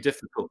it won't be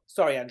difficult.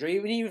 Sorry, Andrew,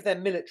 even if they're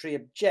military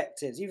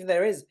objectives, even if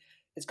there is,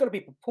 it's got to be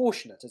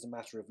proportionate as a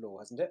matter of law,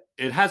 hasn't it?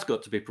 It has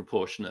got to be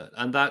proportionate.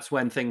 And that's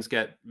when things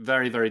get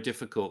very, very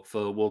difficult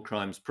for a war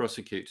crimes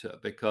prosecutor,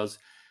 because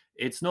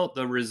it's not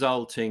the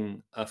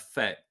resulting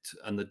effect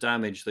and the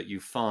damage that you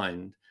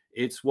find.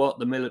 It's what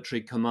the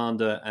military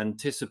commander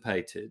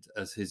anticipated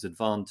as his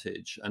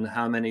advantage and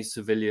how many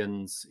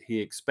civilians he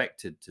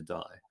expected to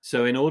die.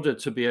 So in order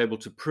to be able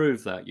to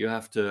prove that, you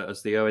have to,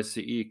 as the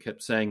OSCE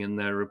kept saying in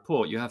their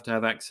report, you have to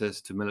have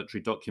access to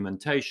military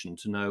documentation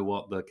to know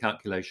what the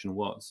calculation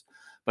was.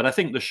 But I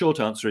think the short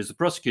answer is the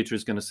prosecutor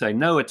is going to say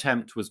no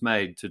attempt was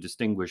made to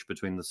distinguish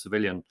between the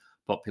civilian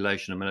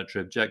population and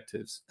military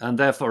objectives. And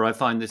therefore, I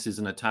find this is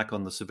an attack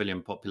on the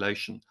civilian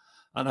population.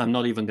 And I'm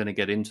not even going to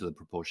get into the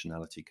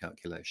proportionality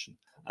calculation.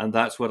 And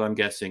that's what I'm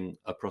guessing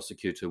a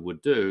prosecutor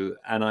would do.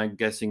 And I'm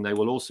guessing they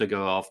will also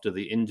go after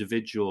the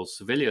individual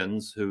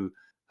civilians who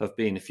have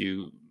been, if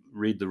you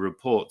read the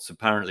reports,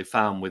 apparently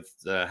found with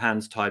their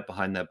hands tied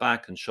behind their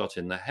back and shot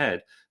in the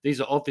head.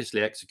 These are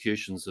obviously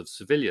executions of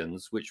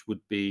civilians, which would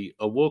be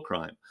a war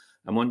crime.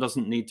 And one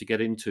doesn't need to get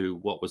into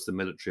what was the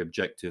military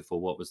objective or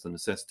what was the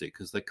necessity,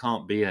 because there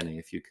can't be any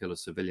if you kill a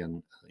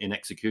civilian in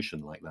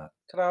execution like that.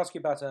 Can I ask you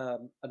about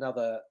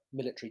another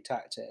military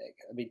tactic?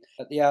 I mean,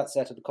 at the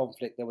outset of the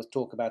conflict, there was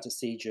talk about a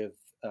siege of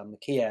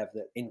Kiev,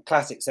 that in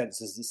classic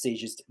senses the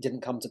sieges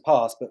didn't come to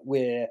pass, but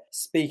we're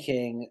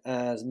speaking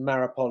as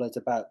Mariupol is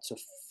about to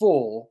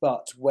fall,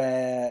 but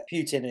where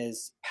Putin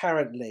is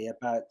apparently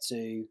about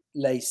to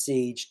lay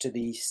siege to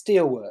the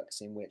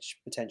steelworks in which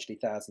potentially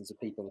thousands of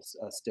people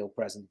are still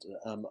present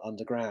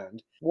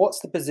underground. What's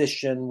the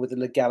position with the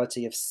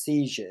legality of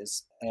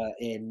sieges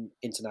in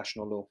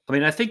international law? I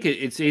mean, I think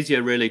it's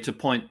easier really to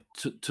point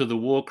to the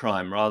war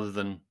crime rather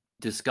than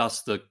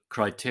discuss the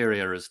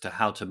criteria as to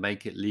how to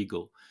make it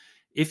legal.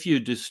 If you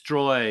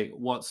destroy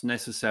what's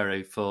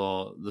necessary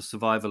for the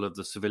survival of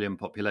the civilian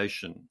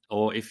population,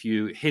 or if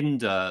you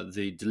hinder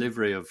the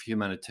delivery of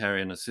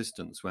humanitarian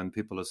assistance when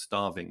people are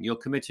starving, you're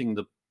committing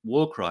the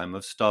war crime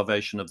of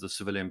starvation of the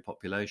civilian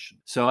population.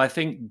 So I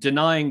think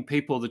denying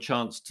people the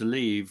chance to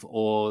leave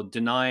or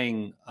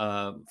denying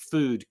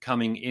food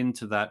coming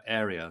into that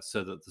area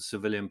so that the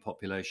civilian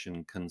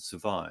population can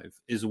survive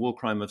is a war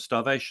crime of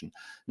starvation.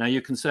 Now,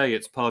 you can say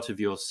it's part of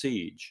your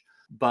siege,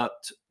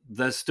 but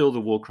there's still the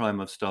war crime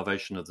of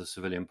starvation of the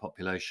civilian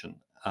population,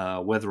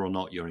 whether or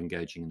not you're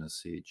engaging in a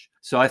siege.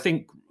 So I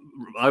think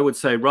I would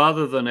say,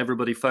 rather than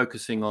everybody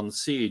focusing on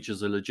siege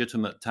as a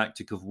legitimate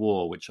tactic of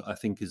war, which I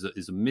think is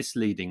a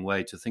misleading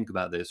way to think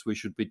about this, we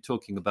should be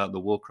talking about the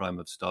war crime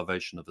of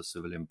starvation of the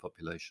civilian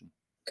population.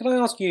 Can I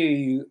ask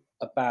you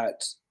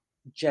about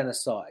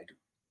genocide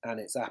and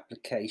its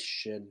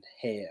application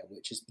here,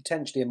 which is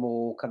potentially a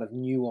more kind of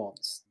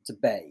nuanced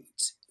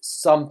debate?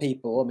 Some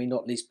people, I mean,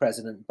 not least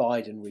President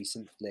Biden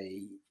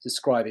recently,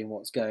 describing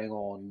what's going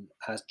on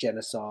as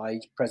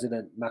genocide.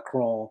 President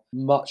Macron,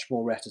 much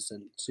more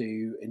reticent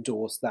to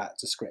endorse that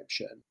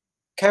description.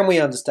 Can we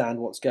understand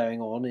what's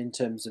going on in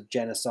terms of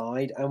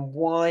genocide, and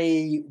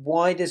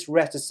why this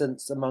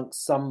reticence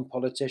amongst some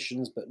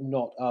politicians but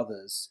not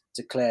others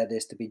declare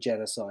this to be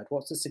genocide?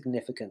 What's the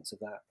significance of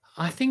that?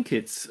 I think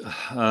it's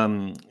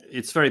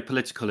very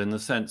political in the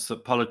sense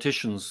that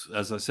politicians,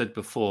 as I said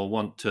before,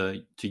 want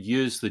to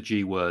use the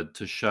G word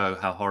to show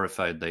how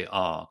horrified they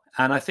are.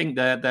 And I think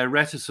their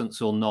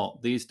reticence or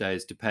not these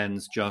days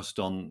depends just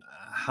on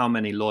how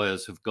many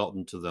lawyers have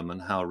gotten to them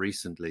and how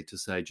recently to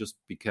say, just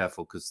be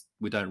careful because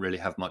we don't really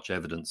have much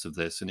evidence of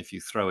this. And if you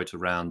throw it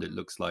around, it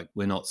looks like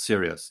we're not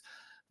serious.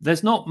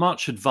 There's not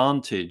much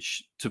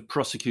advantage to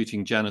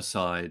prosecuting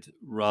genocide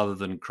rather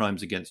than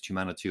crimes against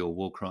humanity or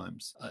war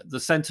crimes.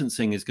 The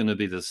sentencing is going to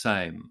be the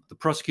same. The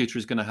prosecutor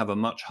is going to have a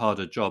much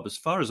harder job. As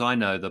far as I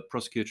know, the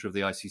prosecutor of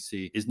the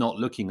ICC is not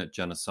looking at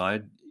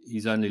genocide.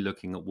 He's only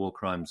looking at war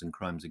crimes and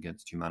crimes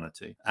against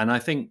humanity. And I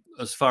think,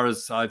 as far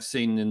as I've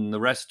seen in the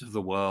rest of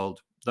the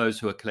world, those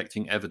who are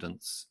collecting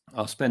evidence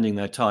are spending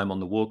their time on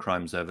the war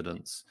crimes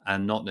evidence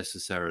and not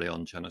necessarily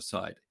on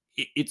genocide.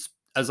 It's,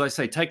 as I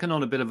say, taken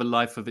on a bit of a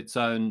life of its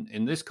own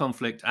in this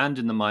conflict and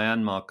in the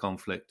Myanmar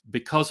conflict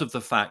because of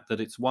the fact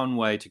that it's one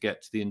way to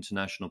get to the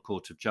International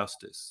Court of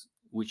Justice,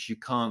 which you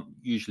can't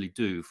usually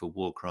do for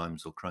war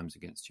crimes or crimes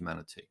against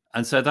humanity.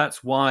 And so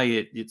that's why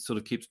it sort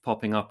of keeps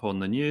popping up on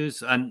the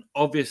news. And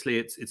obviously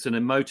it's an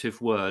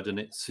emotive word, and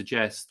it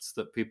suggests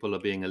that people are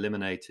being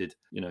eliminated,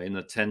 in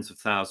the tens of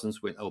thousands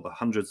or the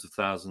hundreds of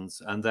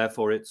thousands, and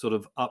therefore it sort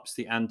of ups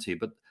the ante.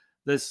 But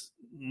there's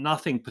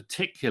nothing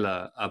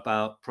particular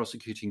about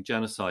prosecuting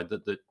genocide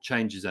that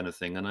changes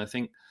anything. And I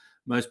think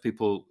most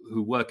people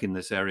who work in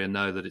this area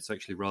know that it's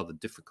actually rather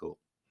difficult.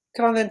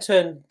 Can I then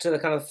turn to the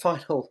kind of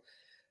final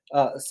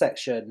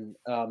section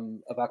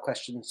of our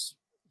questions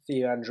for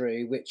you,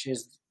 Andrew, which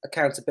is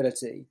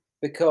accountability?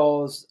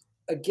 Because,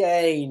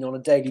 again, on a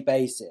daily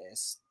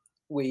basis,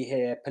 we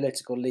hear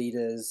political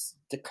leaders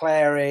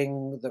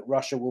declaring that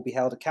Russia will be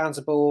held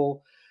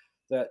accountable,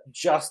 that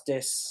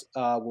justice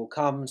will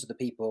come to the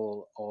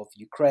people of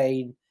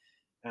Ukraine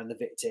and the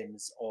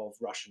victims of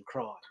Russian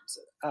crimes.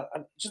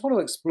 I just want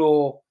to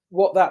explore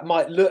what that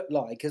might look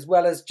like, as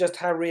well as just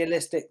how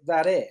realistic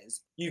that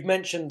is. You've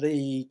mentioned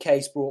the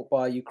case brought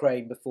by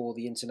Ukraine before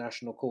the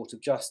International Court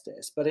of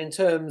Justice, but in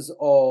terms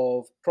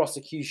of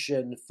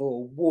prosecution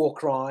for war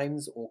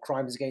crimes or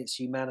crimes against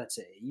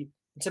humanity,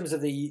 in terms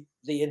of the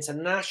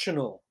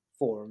international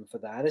forum for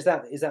that, is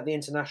that the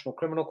International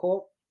Criminal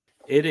Court?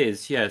 It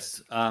is,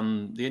 yes.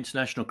 The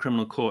International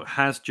Criminal Court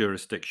has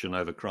jurisdiction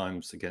over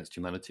crimes against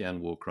humanity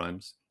and war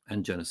crimes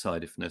and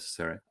genocide if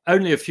necessary.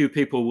 Only a few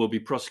people will be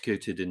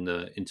prosecuted in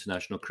the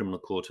International Criminal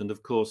Court, and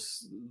of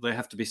course they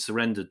have to be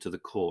surrendered to the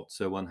court,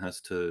 so one has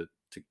to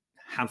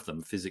have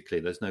them physically.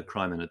 There's no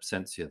crime in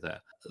absentia there.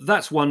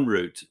 That's one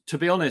route. To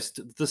be honest,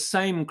 the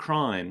same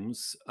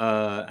crimes,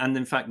 and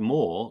in fact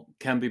more,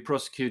 can be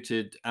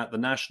prosecuted at the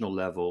national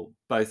level,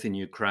 both in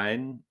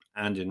Ukraine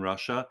and in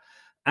Russia,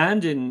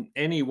 and in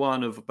any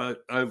one of about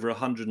over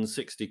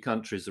 160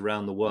 countries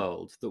around the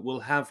world that will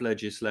have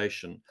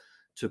legislation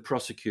to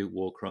prosecute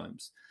war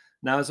crimes.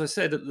 Now, as I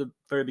said at the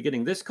very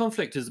beginning, this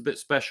conflict is a bit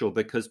special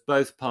because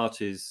both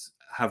parties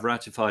have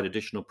ratified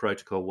Additional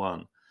Protocol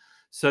 1.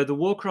 So the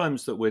war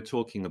crimes that we're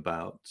talking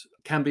about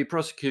can be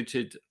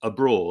prosecuted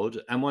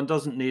abroad, and one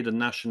doesn't need a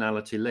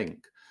nationality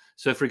link.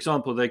 So, for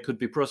example, they could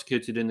be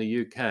prosecuted in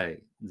the UK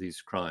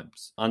these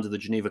crimes under the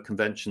Geneva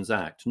Conventions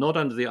Act, not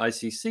under the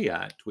ICC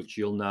Act, which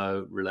you'll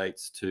know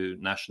relates to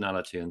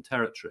nationality and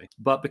territory.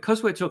 But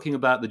because we're talking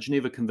about the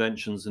Geneva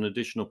Conventions and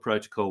Additional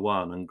Protocol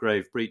 1 and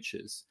grave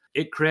breaches,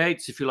 it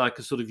creates, if you like,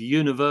 a sort of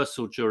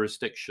universal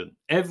jurisdiction.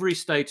 Every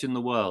state in the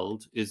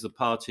world is a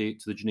party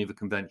to the Geneva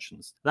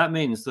Conventions. That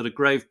means that a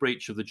grave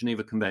breach of the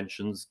Geneva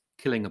Conventions,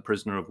 killing a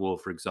prisoner of war,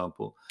 for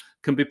example,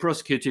 can be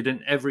prosecuted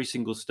in every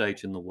single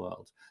state in the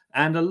world.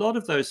 And a lot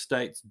of those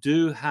states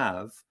do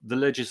have the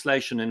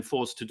legislation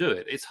enforced to do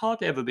it. It's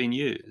hardly ever been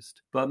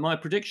used. But my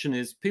prediction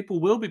is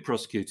people will be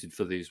prosecuted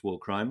for these war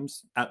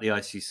crimes at the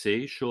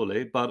ICC,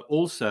 surely, but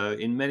also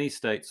in many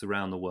states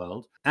around the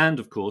world. And,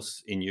 of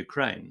course, in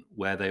Ukraine,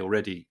 where they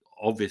already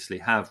obviously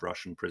have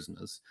Russian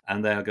prisoners,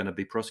 and they are going to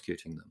be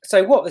prosecuting them.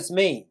 So what this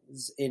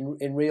means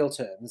in real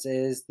terms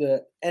is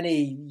that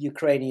any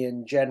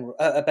Ukrainian general,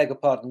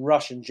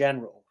 Russian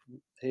general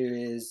who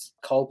is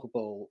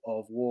culpable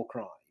of war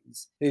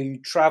crimes, who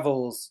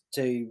travels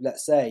to,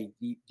 let's say,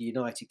 the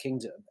United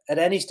Kingdom at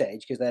any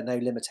stage, because there are no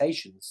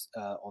limitations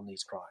on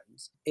these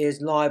crimes,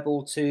 is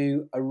liable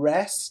to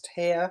arrest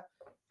here,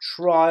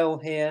 trial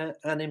here,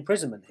 and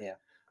imprisonment here.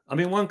 I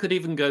mean, one could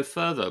even go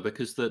further,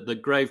 because the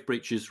grave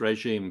breaches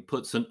regime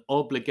puts an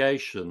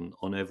obligation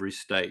on every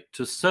state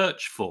to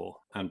search for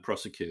and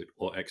prosecute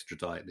or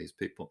extradite these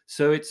people.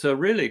 So it's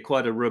really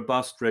quite a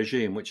robust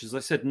regime, which, as I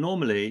said,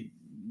 normally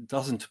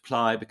doesn't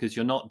apply because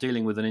you're not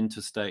dealing with an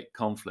interstate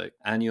conflict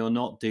and you're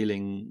not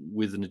dealing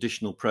with an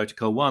additional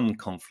Protocol 1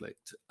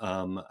 conflict.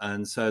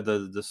 And so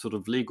the sort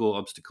of legal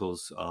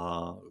obstacles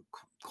are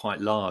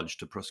quite large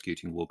to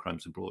prosecuting war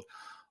crimes abroad.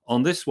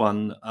 On this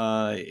one,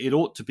 it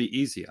ought to be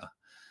easier.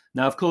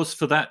 Now, of course,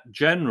 for that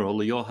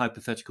general, your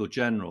hypothetical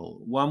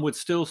general, one would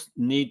still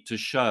need to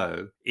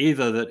show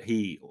either that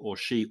he or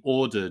she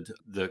ordered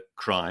the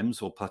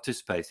crimes or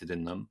participated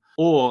in them,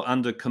 or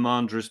under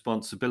command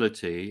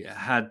responsibility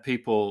had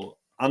people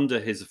under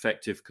his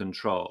effective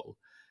control,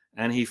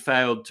 and he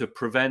failed to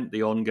prevent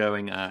the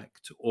ongoing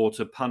act or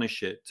to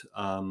punish it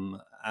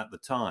at the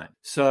time.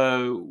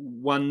 So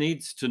one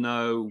needs to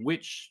know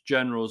which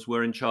generals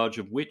were in charge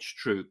of which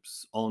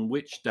troops on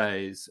which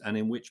days and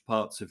in which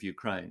parts of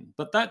Ukraine.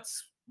 But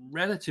that's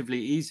relatively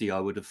easy, I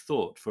would have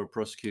thought, for a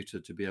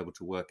prosecutor to be able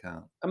to work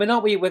out. I mean,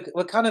 aren't we?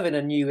 We're kind of in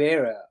a new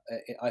era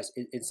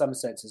in some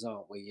senses,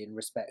 aren't we, in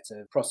respect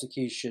of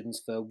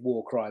prosecutions for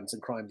war crimes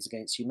and crimes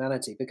against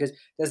humanity? Because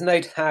there's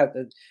no doubt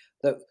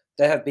that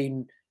there have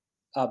been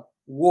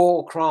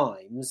war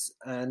crimes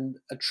and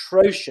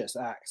atrocious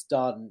acts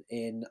done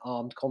in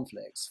armed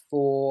conflicts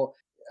for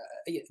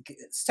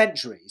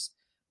centuries.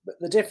 But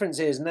the difference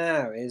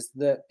now is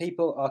that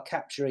people are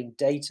capturing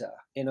data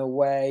in a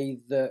way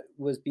that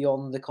was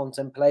beyond the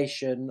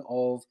contemplation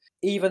of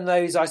even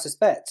those, I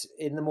suspect,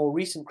 in the more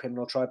recent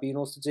criminal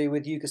tribunals to do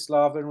with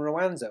Yugoslavia and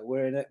Rwanda.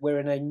 We're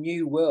in a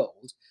new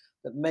world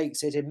that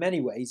makes it in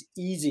many ways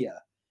easier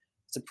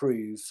to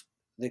prove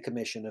the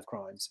commission of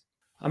crimes.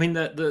 I mean,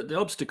 the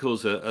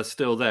obstacles are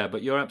still there,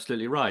 but you're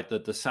absolutely right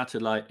that the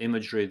satellite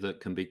imagery that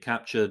can be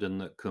captured and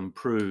that can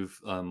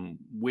prove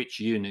which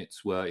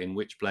units were in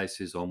which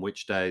places on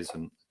which days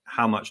and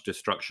how much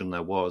destruction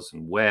there was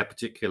and where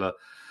particular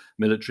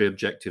military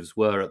objectives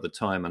were at the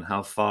time and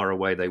how far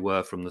away they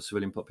were from the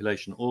civilian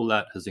population, all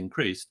that has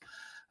increased.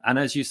 And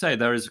as you say,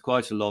 there is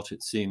quite a lot,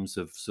 it seems,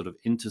 of sort of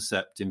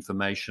intercept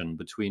information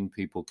between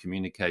people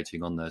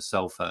communicating on their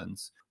cell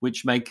phones,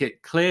 which make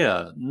it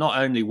clear not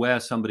only where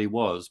somebody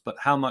was, but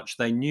how much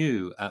they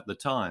knew at the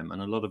time. And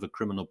a lot of a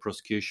criminal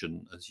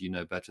prosecution, as you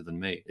know better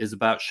than me, is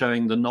about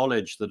showing the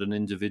knowledge that an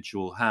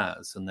individual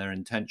has and their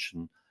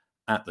intention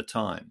at the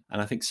time. And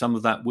I think some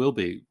of that will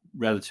be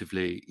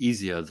relatively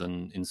easier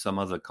than in some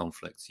other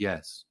conflicts,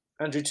 yes.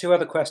 Andrew, two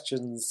other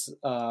questions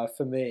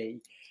for me.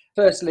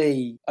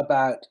 Firstly,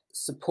 about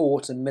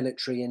support and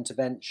military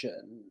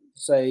intervention.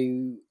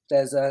 So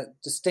there's a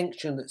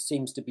distinction that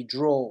seems to be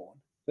drawn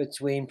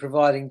between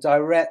providing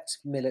direct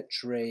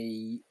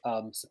military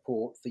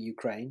support for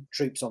Ukraine,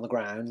 troops on the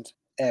ground,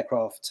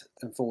 aircraft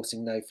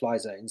enforcing no-fly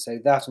zones. So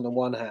that on the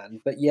one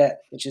hand, but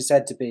yet, which is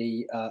said to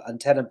be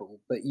untenable,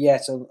 but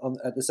yet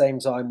at the same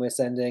time, we're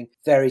sending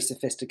very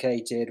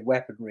sophisticated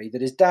weaponry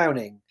that is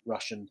downing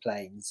Russian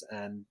planes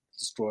and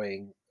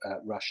destroying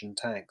Russian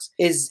tanks.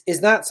 Is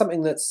that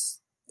something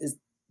is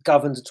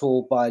governed at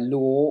all by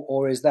law,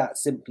 or is that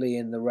simply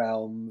in the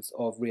realms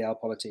of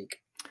realpolitik?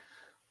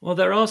 Well,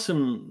 there are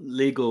some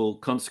legal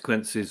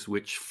consequences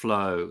which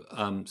flow.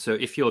 So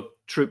if your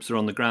troops are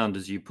on the ground,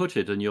 as you put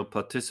it, and you're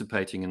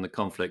participating in the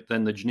conflict,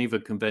 then the Geneva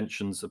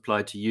Conventions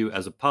apply to you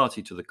as a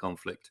party to the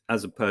conflict,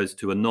 as opposed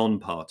to a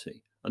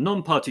non-party. A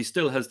non-party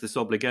still has this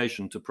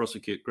obligation to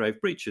prosecute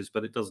grave breaches,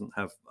 but it doesn't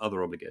have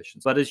other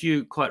obligations. But as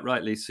you quite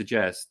rightly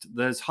suggest,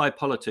 there's high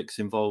politics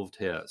involved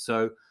here.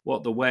 So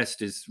what the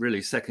West is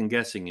really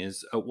second-guessing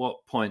is, at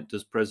what point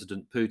does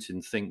President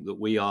Putin think that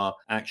we are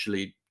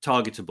actually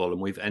targetable and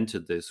we've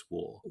entered this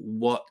war?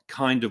 What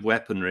kind of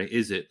weaponry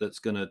is it that's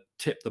going to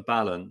tip the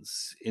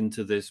balance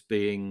into this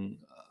being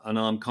an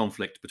armed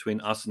conflict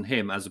between us and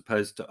him, as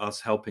opposed to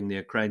us helping the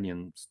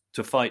Ukrainians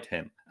to fight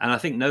him. And I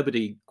think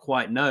nobody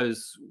quite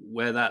knows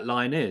where that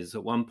line is.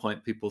 At one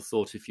point, people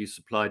thought if you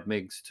supplied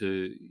MiGs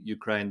to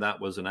Ukraine,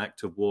 that was an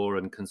act of war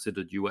and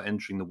considered you were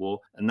entering the war.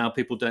 And now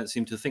people don't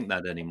seem to think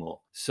that anymore.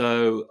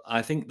 So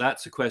I think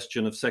that's a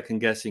question of second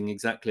guessing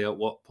exactly at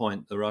what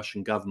point the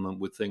Russian government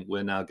would think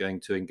we're now going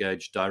to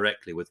engage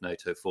directly with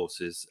NATO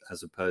forces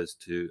as opposed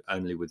to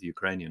only with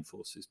Ukrainian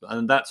forces.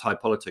 And that's high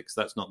politics.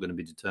 That's not going to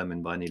be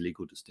determined by any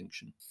legal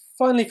distinction.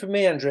 Finally, from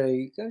me,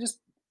 Andrew, can I just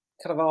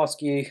kind of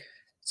ask you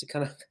to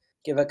kind of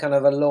give a kind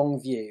of a long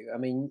view? I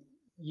mean,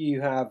 you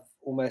have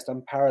almost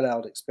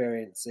unparalleled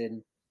experience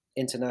in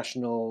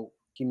international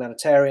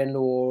humanitarian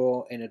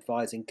law, in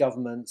advising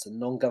governments and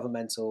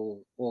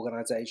non-governmental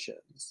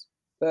organizations.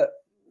 But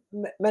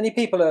many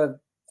people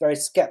are very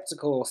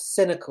skeptical or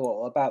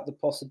cynical about the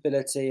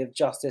possibility of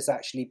justice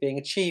actually being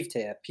achieved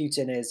here.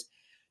 Putin is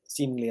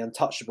seemingly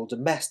untouchable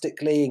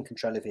domestically, in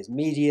control of his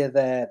media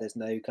there. There's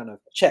no kind of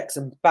checks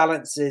and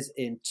balances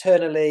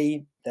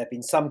internally. There have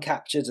been some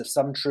captures of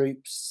some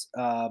troops,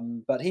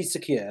 but he's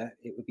secure,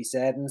 it would be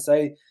said. And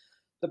so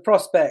the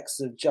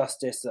prospects of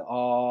justice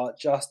are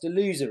just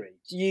illusory.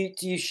 Do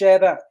you share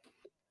that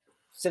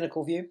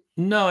cynical view?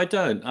 No, I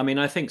don't. I mean,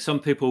 I think some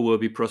people will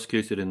be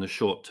prosecuted in the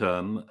short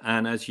term.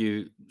 And as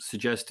you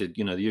suggested,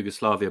 the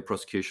Yugoslavia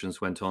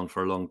prosecutions went on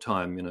for a long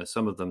time,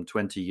 some of them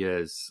 20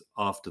 years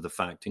after the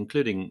fact,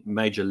 including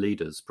major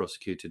leaders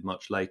prosecuted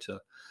much later.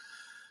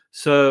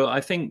 So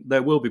I think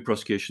there will be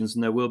prosecutions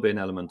and there will be an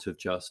element of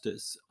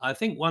justice. I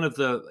think one of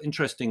the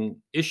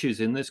interesting issues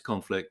in this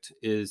conflict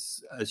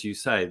is, as you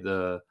say,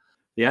 the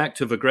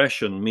act of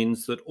aggression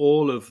means that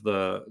all of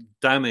the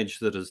damage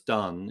that is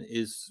done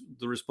is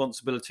the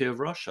responsibility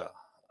of Russia.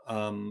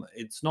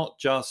 It's not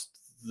just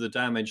the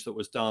damage that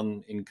was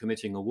done in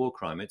committing a war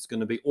crime. It's going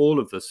to be all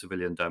of the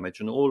civilian damage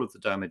and all of the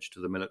damage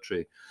to the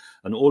military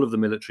and all of the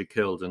military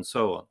killed and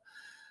so on.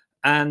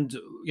 And,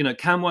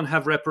 can one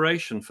have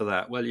reparation for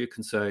that? Well, you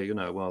can say,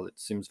 well, it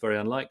seems very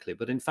unlikely.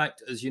 But in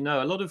fact, as you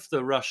know, a lot of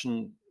the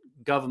Russian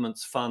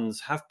government's funds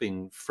have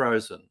been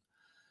frozen.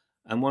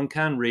 And one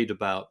can read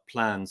about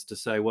plans to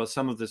say, well,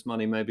 some of this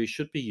money maybe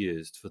should be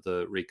used for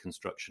the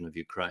reconstruction of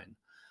Ukraine.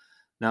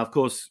 Now, of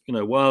course,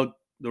 while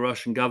the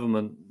Russian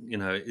government,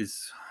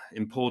 is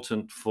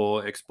important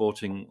for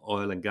exporting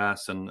oil and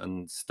gas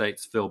and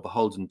states feel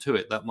beholden to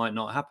it, that might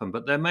not happen.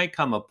 But there may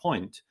come a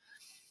point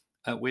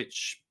at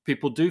which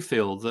people do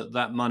feel that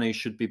that money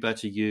should be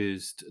better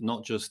used,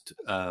 not just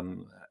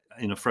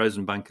in a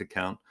frozen bank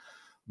account,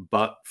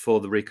 but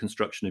for the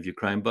reconstruction of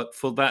Ukraine. But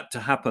for that to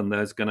happen,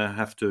 there's going to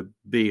have to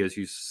be, as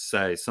you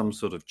say, some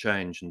sort of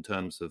change in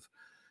terms of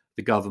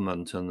the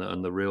government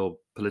and the real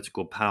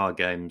political power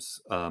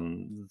games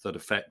that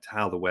affect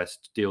how the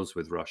West deals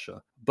with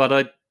Russia. But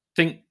I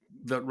think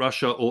that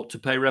Russia ought to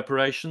pay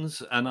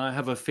reparations, and I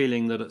have a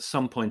feeling that at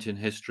some point in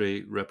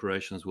history,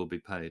 reparations will be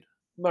paid.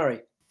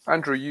 Murray.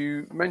 Andrew,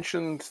 you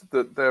mentioned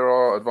that there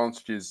are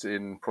advantages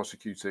in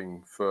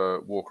prosecuting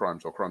for war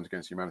crimes or crimes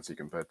against humanity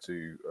compared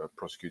to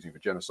prosecuting for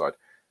genocide.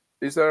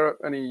 Is there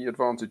any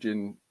advantage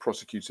in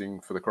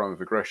prosecuting for the crime of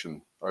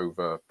aggression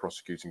over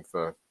prosecuting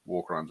for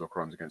war crimes or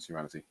crimes against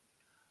humanity?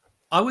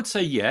 I would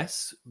say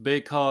yes,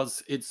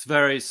 because it's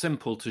very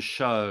simple to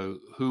show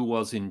who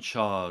was in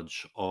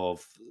charge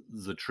of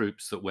the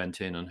troops that went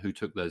in and who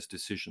took those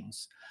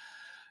decisions.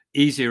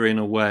 Easier in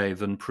a way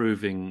than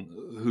proving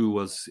who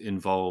was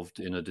involved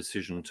in a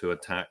decision to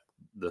attack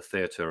the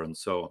theatre and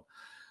so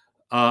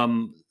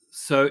on.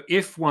 So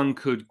if one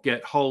could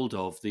get hold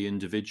of the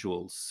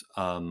individuals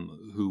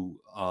who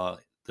are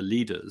the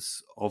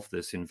leaders of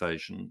this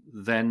invasion,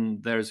 then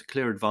there is a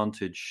clear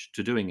advantage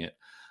to doing it.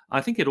 I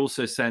think it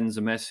also sends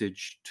a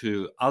message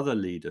to other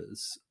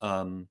leaders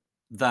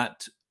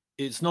that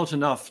it's not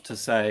enough to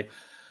say,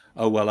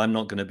 oh, well, I'm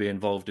not going to be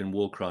involved in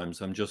war crimes,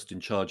 I'm just in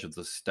charge of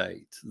the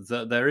state.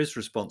 There is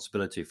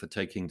responsibility for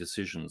taking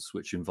decisions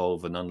which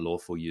involve an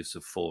unlawful use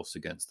of force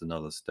against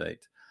another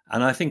state.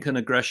 And I think an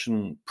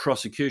aggression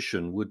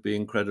prosecution would be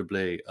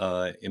incredibly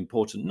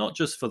important, not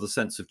just for the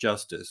sense of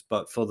justice,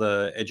 but for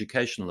the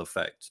educational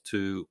effect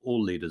to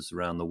all leaders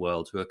around the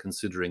world who are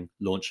considering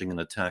launching an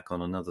attack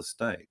on another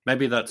state.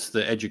 Maybe that's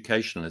the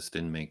educationalist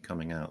in me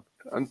coming out.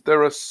 And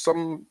there are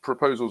some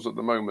proposals at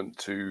the moment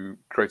to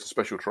create a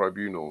special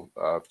tribunal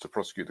to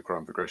prosecute the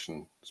crime of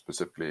aggression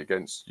specifically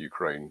against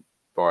Ukraine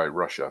by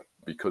Russia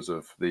because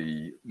of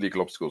the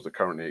legal obstacles that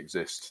currently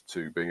exist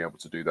to being able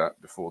to do that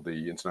before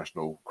the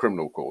International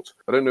Criminal Court.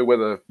 I don't know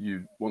whether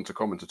you want to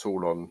comment at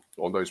all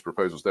on those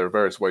proposals. There are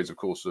various ways, of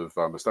course, of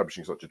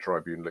establishing such a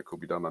tribunal. It could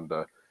be done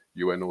under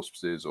UN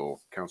auspices or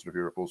Council of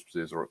Europe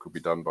auspices, or it could be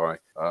done by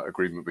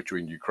agreement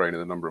between Ukraine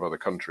and a number of other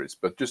countries.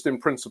 But just in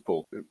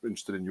principle, I'm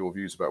interested in your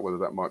views about whether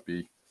that might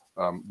be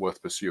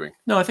worth pursuing.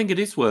 No, I think it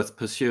is worth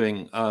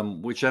pursuing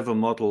whichever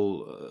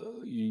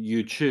model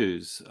you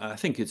choose. I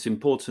think it's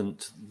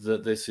important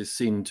that this is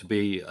seen to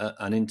be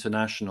an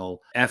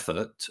international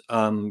effort.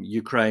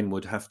 Ukraine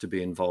would have to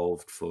be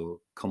involved for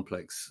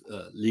complex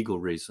legal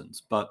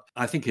reasons. But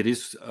I think it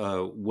is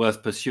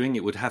worth pursuing.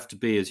 It would have to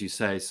be, as you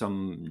say,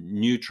 some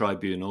new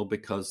tribunal,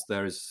 because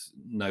there is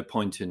no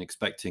point in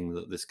expecting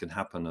that this can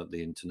happen at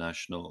the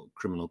International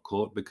Criminal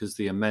Court, because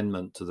the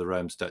amendment to the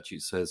Rome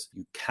Statute says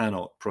you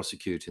cannot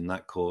prosecute in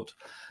that court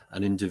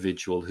an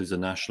individual who's a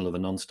national of a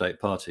non-state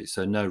party.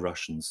 So no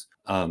Russians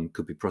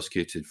could be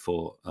prosecuted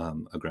for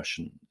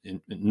aggression,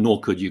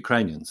 nor could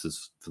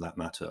Ukrainians, for that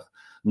matter,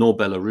 nor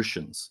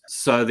Belarusians.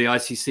 So the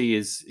ICC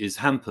is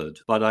hampered.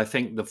 But I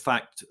think the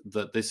fact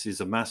that this is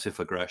a massive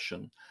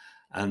aggression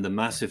and the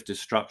massive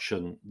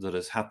destruction that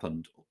has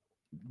happened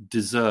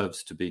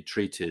deserves to be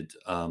treated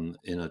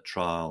in a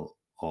trial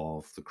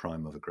of the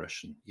crime of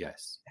aggression.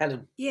 Yes.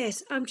 Helen?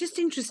 Yes, I'm just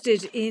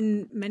interested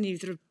in many of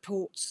the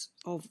reports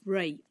of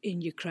rape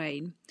in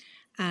Ukraine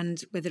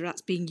and whether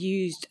that's being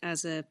used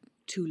as a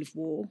tool of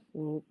war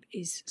or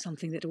is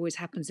something that always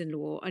happens in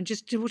law, and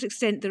just to what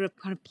extent there are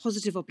kind of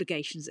positive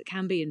obligations that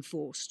can be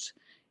enforced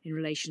in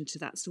relation to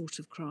that sort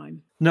of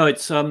crime. No,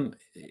 it's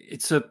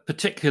a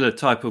particular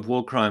type of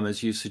war crime,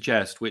 as you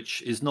suggest,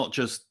 which is not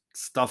just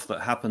stuff that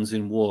happens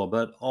in war,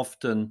 but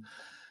often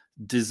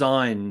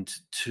designed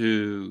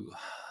to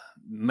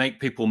make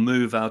people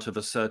move out of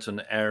a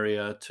certain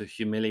area, to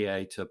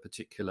humiliate a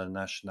particular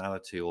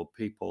nationality or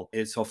people.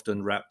 It's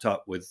often wrapped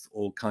up with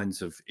all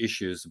kinds of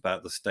issues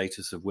about the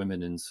status of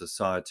women in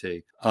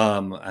society,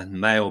 and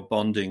male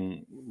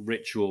bonding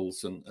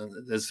rituals, and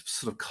there's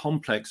sort of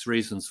complex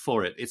reasons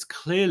for it. It's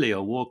clearly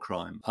a war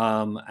crime,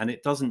 and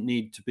it doesn't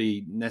need to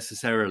be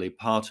necessarily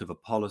part of a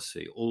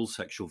policy. All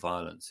sexual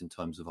violence in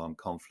times of armed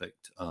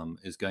conflict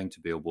is going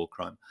to be a war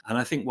crime. And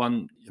I think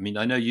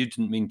I know you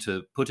didn't mean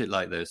to put it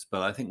like this,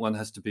 but I think one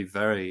has to be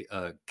very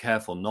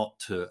careful not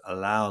to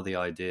allow the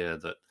idea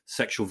that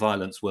sexual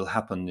violence will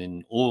happen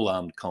in all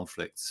armed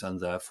conflicts and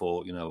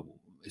therefore,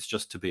 it's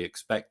just to be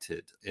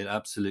expected. It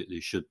absolutely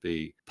should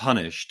be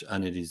punished,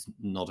 and it is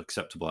not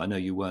acceptable. I know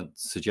you weren't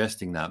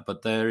suggesting that,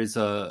 but there is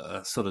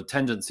a sort of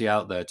tendency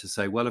out there to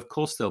say, well, of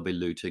course there'll be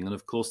looting and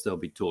of course there'll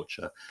be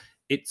torture.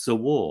 It's a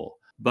war.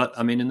 But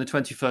I mean, in the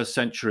 21st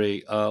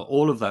century,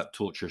 all of that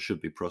torture should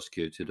be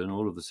prosecuted and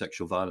all of the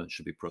sexual violence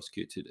should be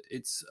prosecuted.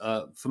 It's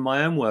for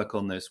my own work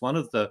on this, one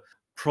of the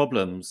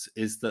problems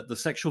is that the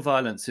sexual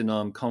violence in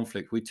armed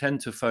conflict, we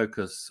tend to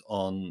focus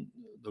on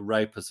the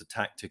rape as a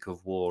tactic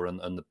of war and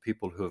the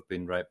people who have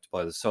been raped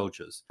by the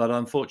soldiers. But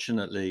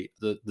unfortunately,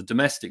 the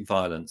domestic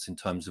violence in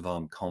terms of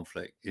armed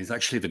conflict is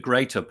actually the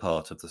greater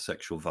part of the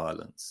sexual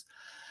violence.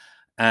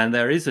 And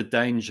there is a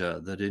danger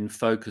that in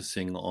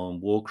focusing on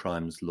war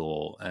crimes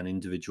law and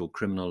individual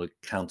criminal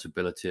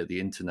accountability at the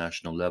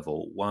international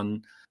level,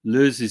 one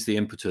loses the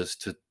impetus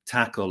to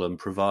tackle and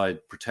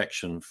provide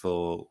protection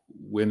for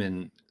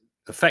women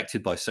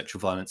affected by sexual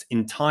violence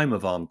in time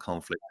of armed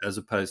conflict, as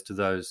opposed to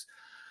those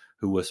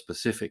who were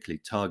specifically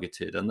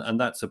targeted. And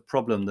that's a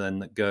problem then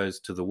that goes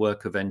to the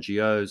work of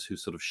NGOs who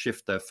sort of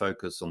shift their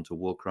focus onto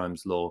war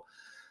crimes law,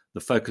 the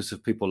focus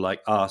of people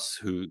like us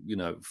who,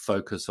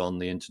 focus on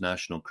the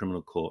International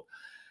Criminal Court.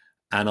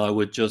 And I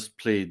would just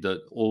plead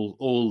that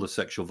all the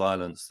sexual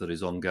violence that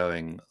is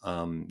ongoing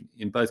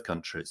in both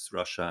countries,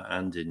 Russia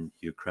and in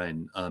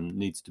Ukraine,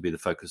 needs to be the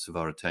focus of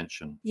our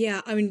attention.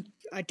 Yeah, I mean,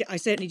 I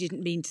certainly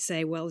didn't mean to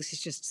say, well, this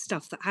is just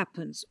stuff that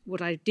happens.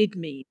 What I did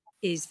mean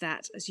is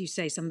that, as you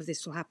say, some of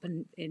this will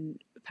happen in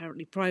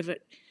apparently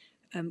private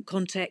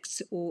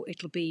contexts, or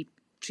it'll be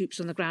troops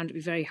on the ground. It'll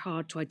be very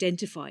hard to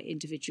identify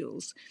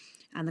individuals.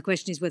 And the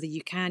question is whether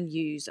you can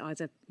use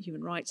either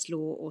human rights law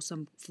or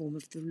some form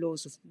of the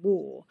laws of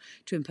war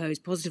to impose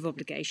positive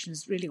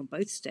obligations, really on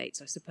both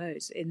states, I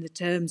suppose, in the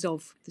terms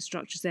of the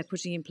structures they're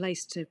putting in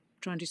place to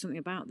try and do something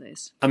about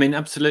this. I mean,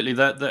 absolutely.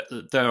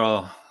 There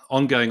are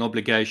ongoing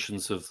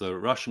obligations of the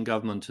Russian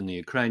government and the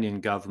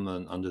Ukrainian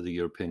government under the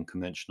European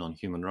Convention on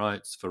Human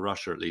Rights, for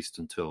Russia at least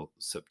until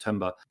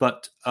September.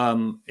 But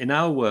in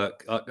our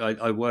work,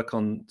 I work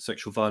on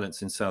sexual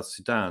violence in South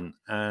Sudan,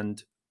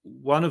 and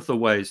one of the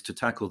ways to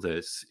tackle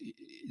this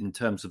in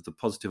terms of the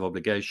positive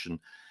obligation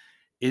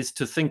is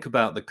to think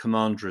about the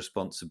command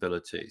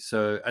responsibility.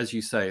 So, as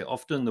you say,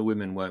 often the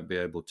women won't be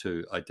able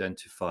to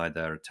identify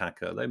their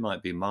attacker. They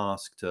might be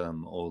masked,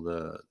 or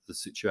the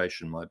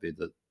situation might be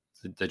that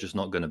they're just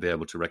not going to be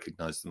able to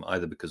recognize them,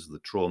 either because of the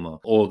trauma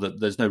or that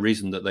there's no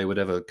reason that they would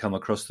ever come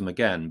across them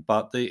again.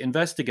 But the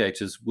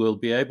investigators will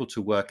be able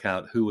to work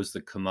out who was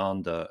the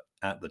commander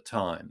at the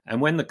time. And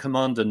when the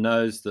commander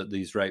knows that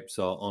these rapes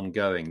are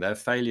ongoing, their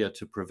failure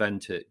to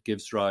prevent it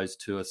gives rise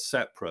to a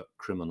separate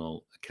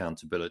criminal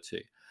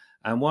accountability.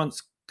 And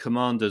once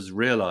commanders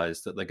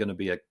realize that they're going to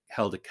be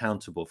held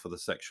accountable for the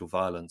sexual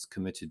violence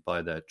committed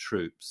by their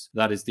troops,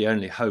 that is the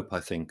only hope, I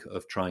think,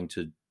 of trying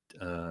to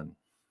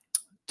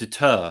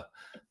deter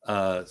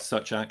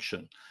such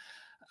action.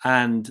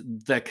 And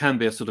there can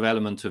be a sort of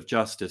element of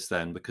justice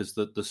then, because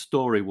the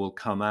story will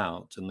come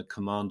out and the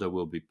commander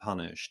will be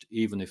punished,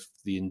 even if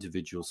the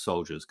individual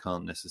soldiers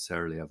can't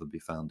necessarily ever be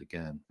found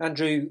again.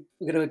 Andrew,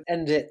 we're going to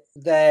end it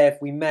there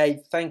if we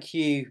may. Thank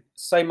you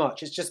so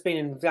much. It's just been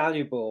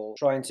invaluable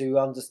trying to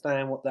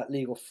understand what that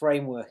legal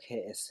framework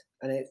is.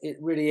 And it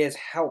really is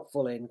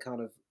helpful in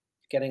kind of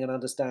getting an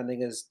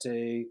understanding as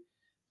to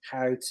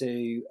how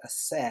to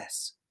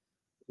assess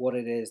what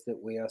it is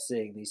that we are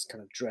seeing, these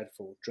kind of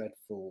dreadful,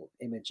 dreadful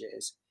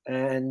images.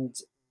 And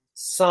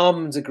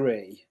some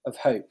degree of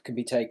hope can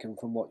be taken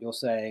from what you're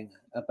saying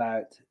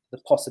about the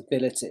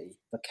possibility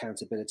of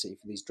accountability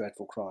for these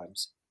dreadful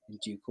crimes in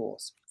due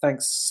course.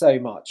 Thanks so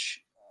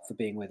much for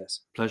being with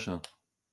us. Pleasure.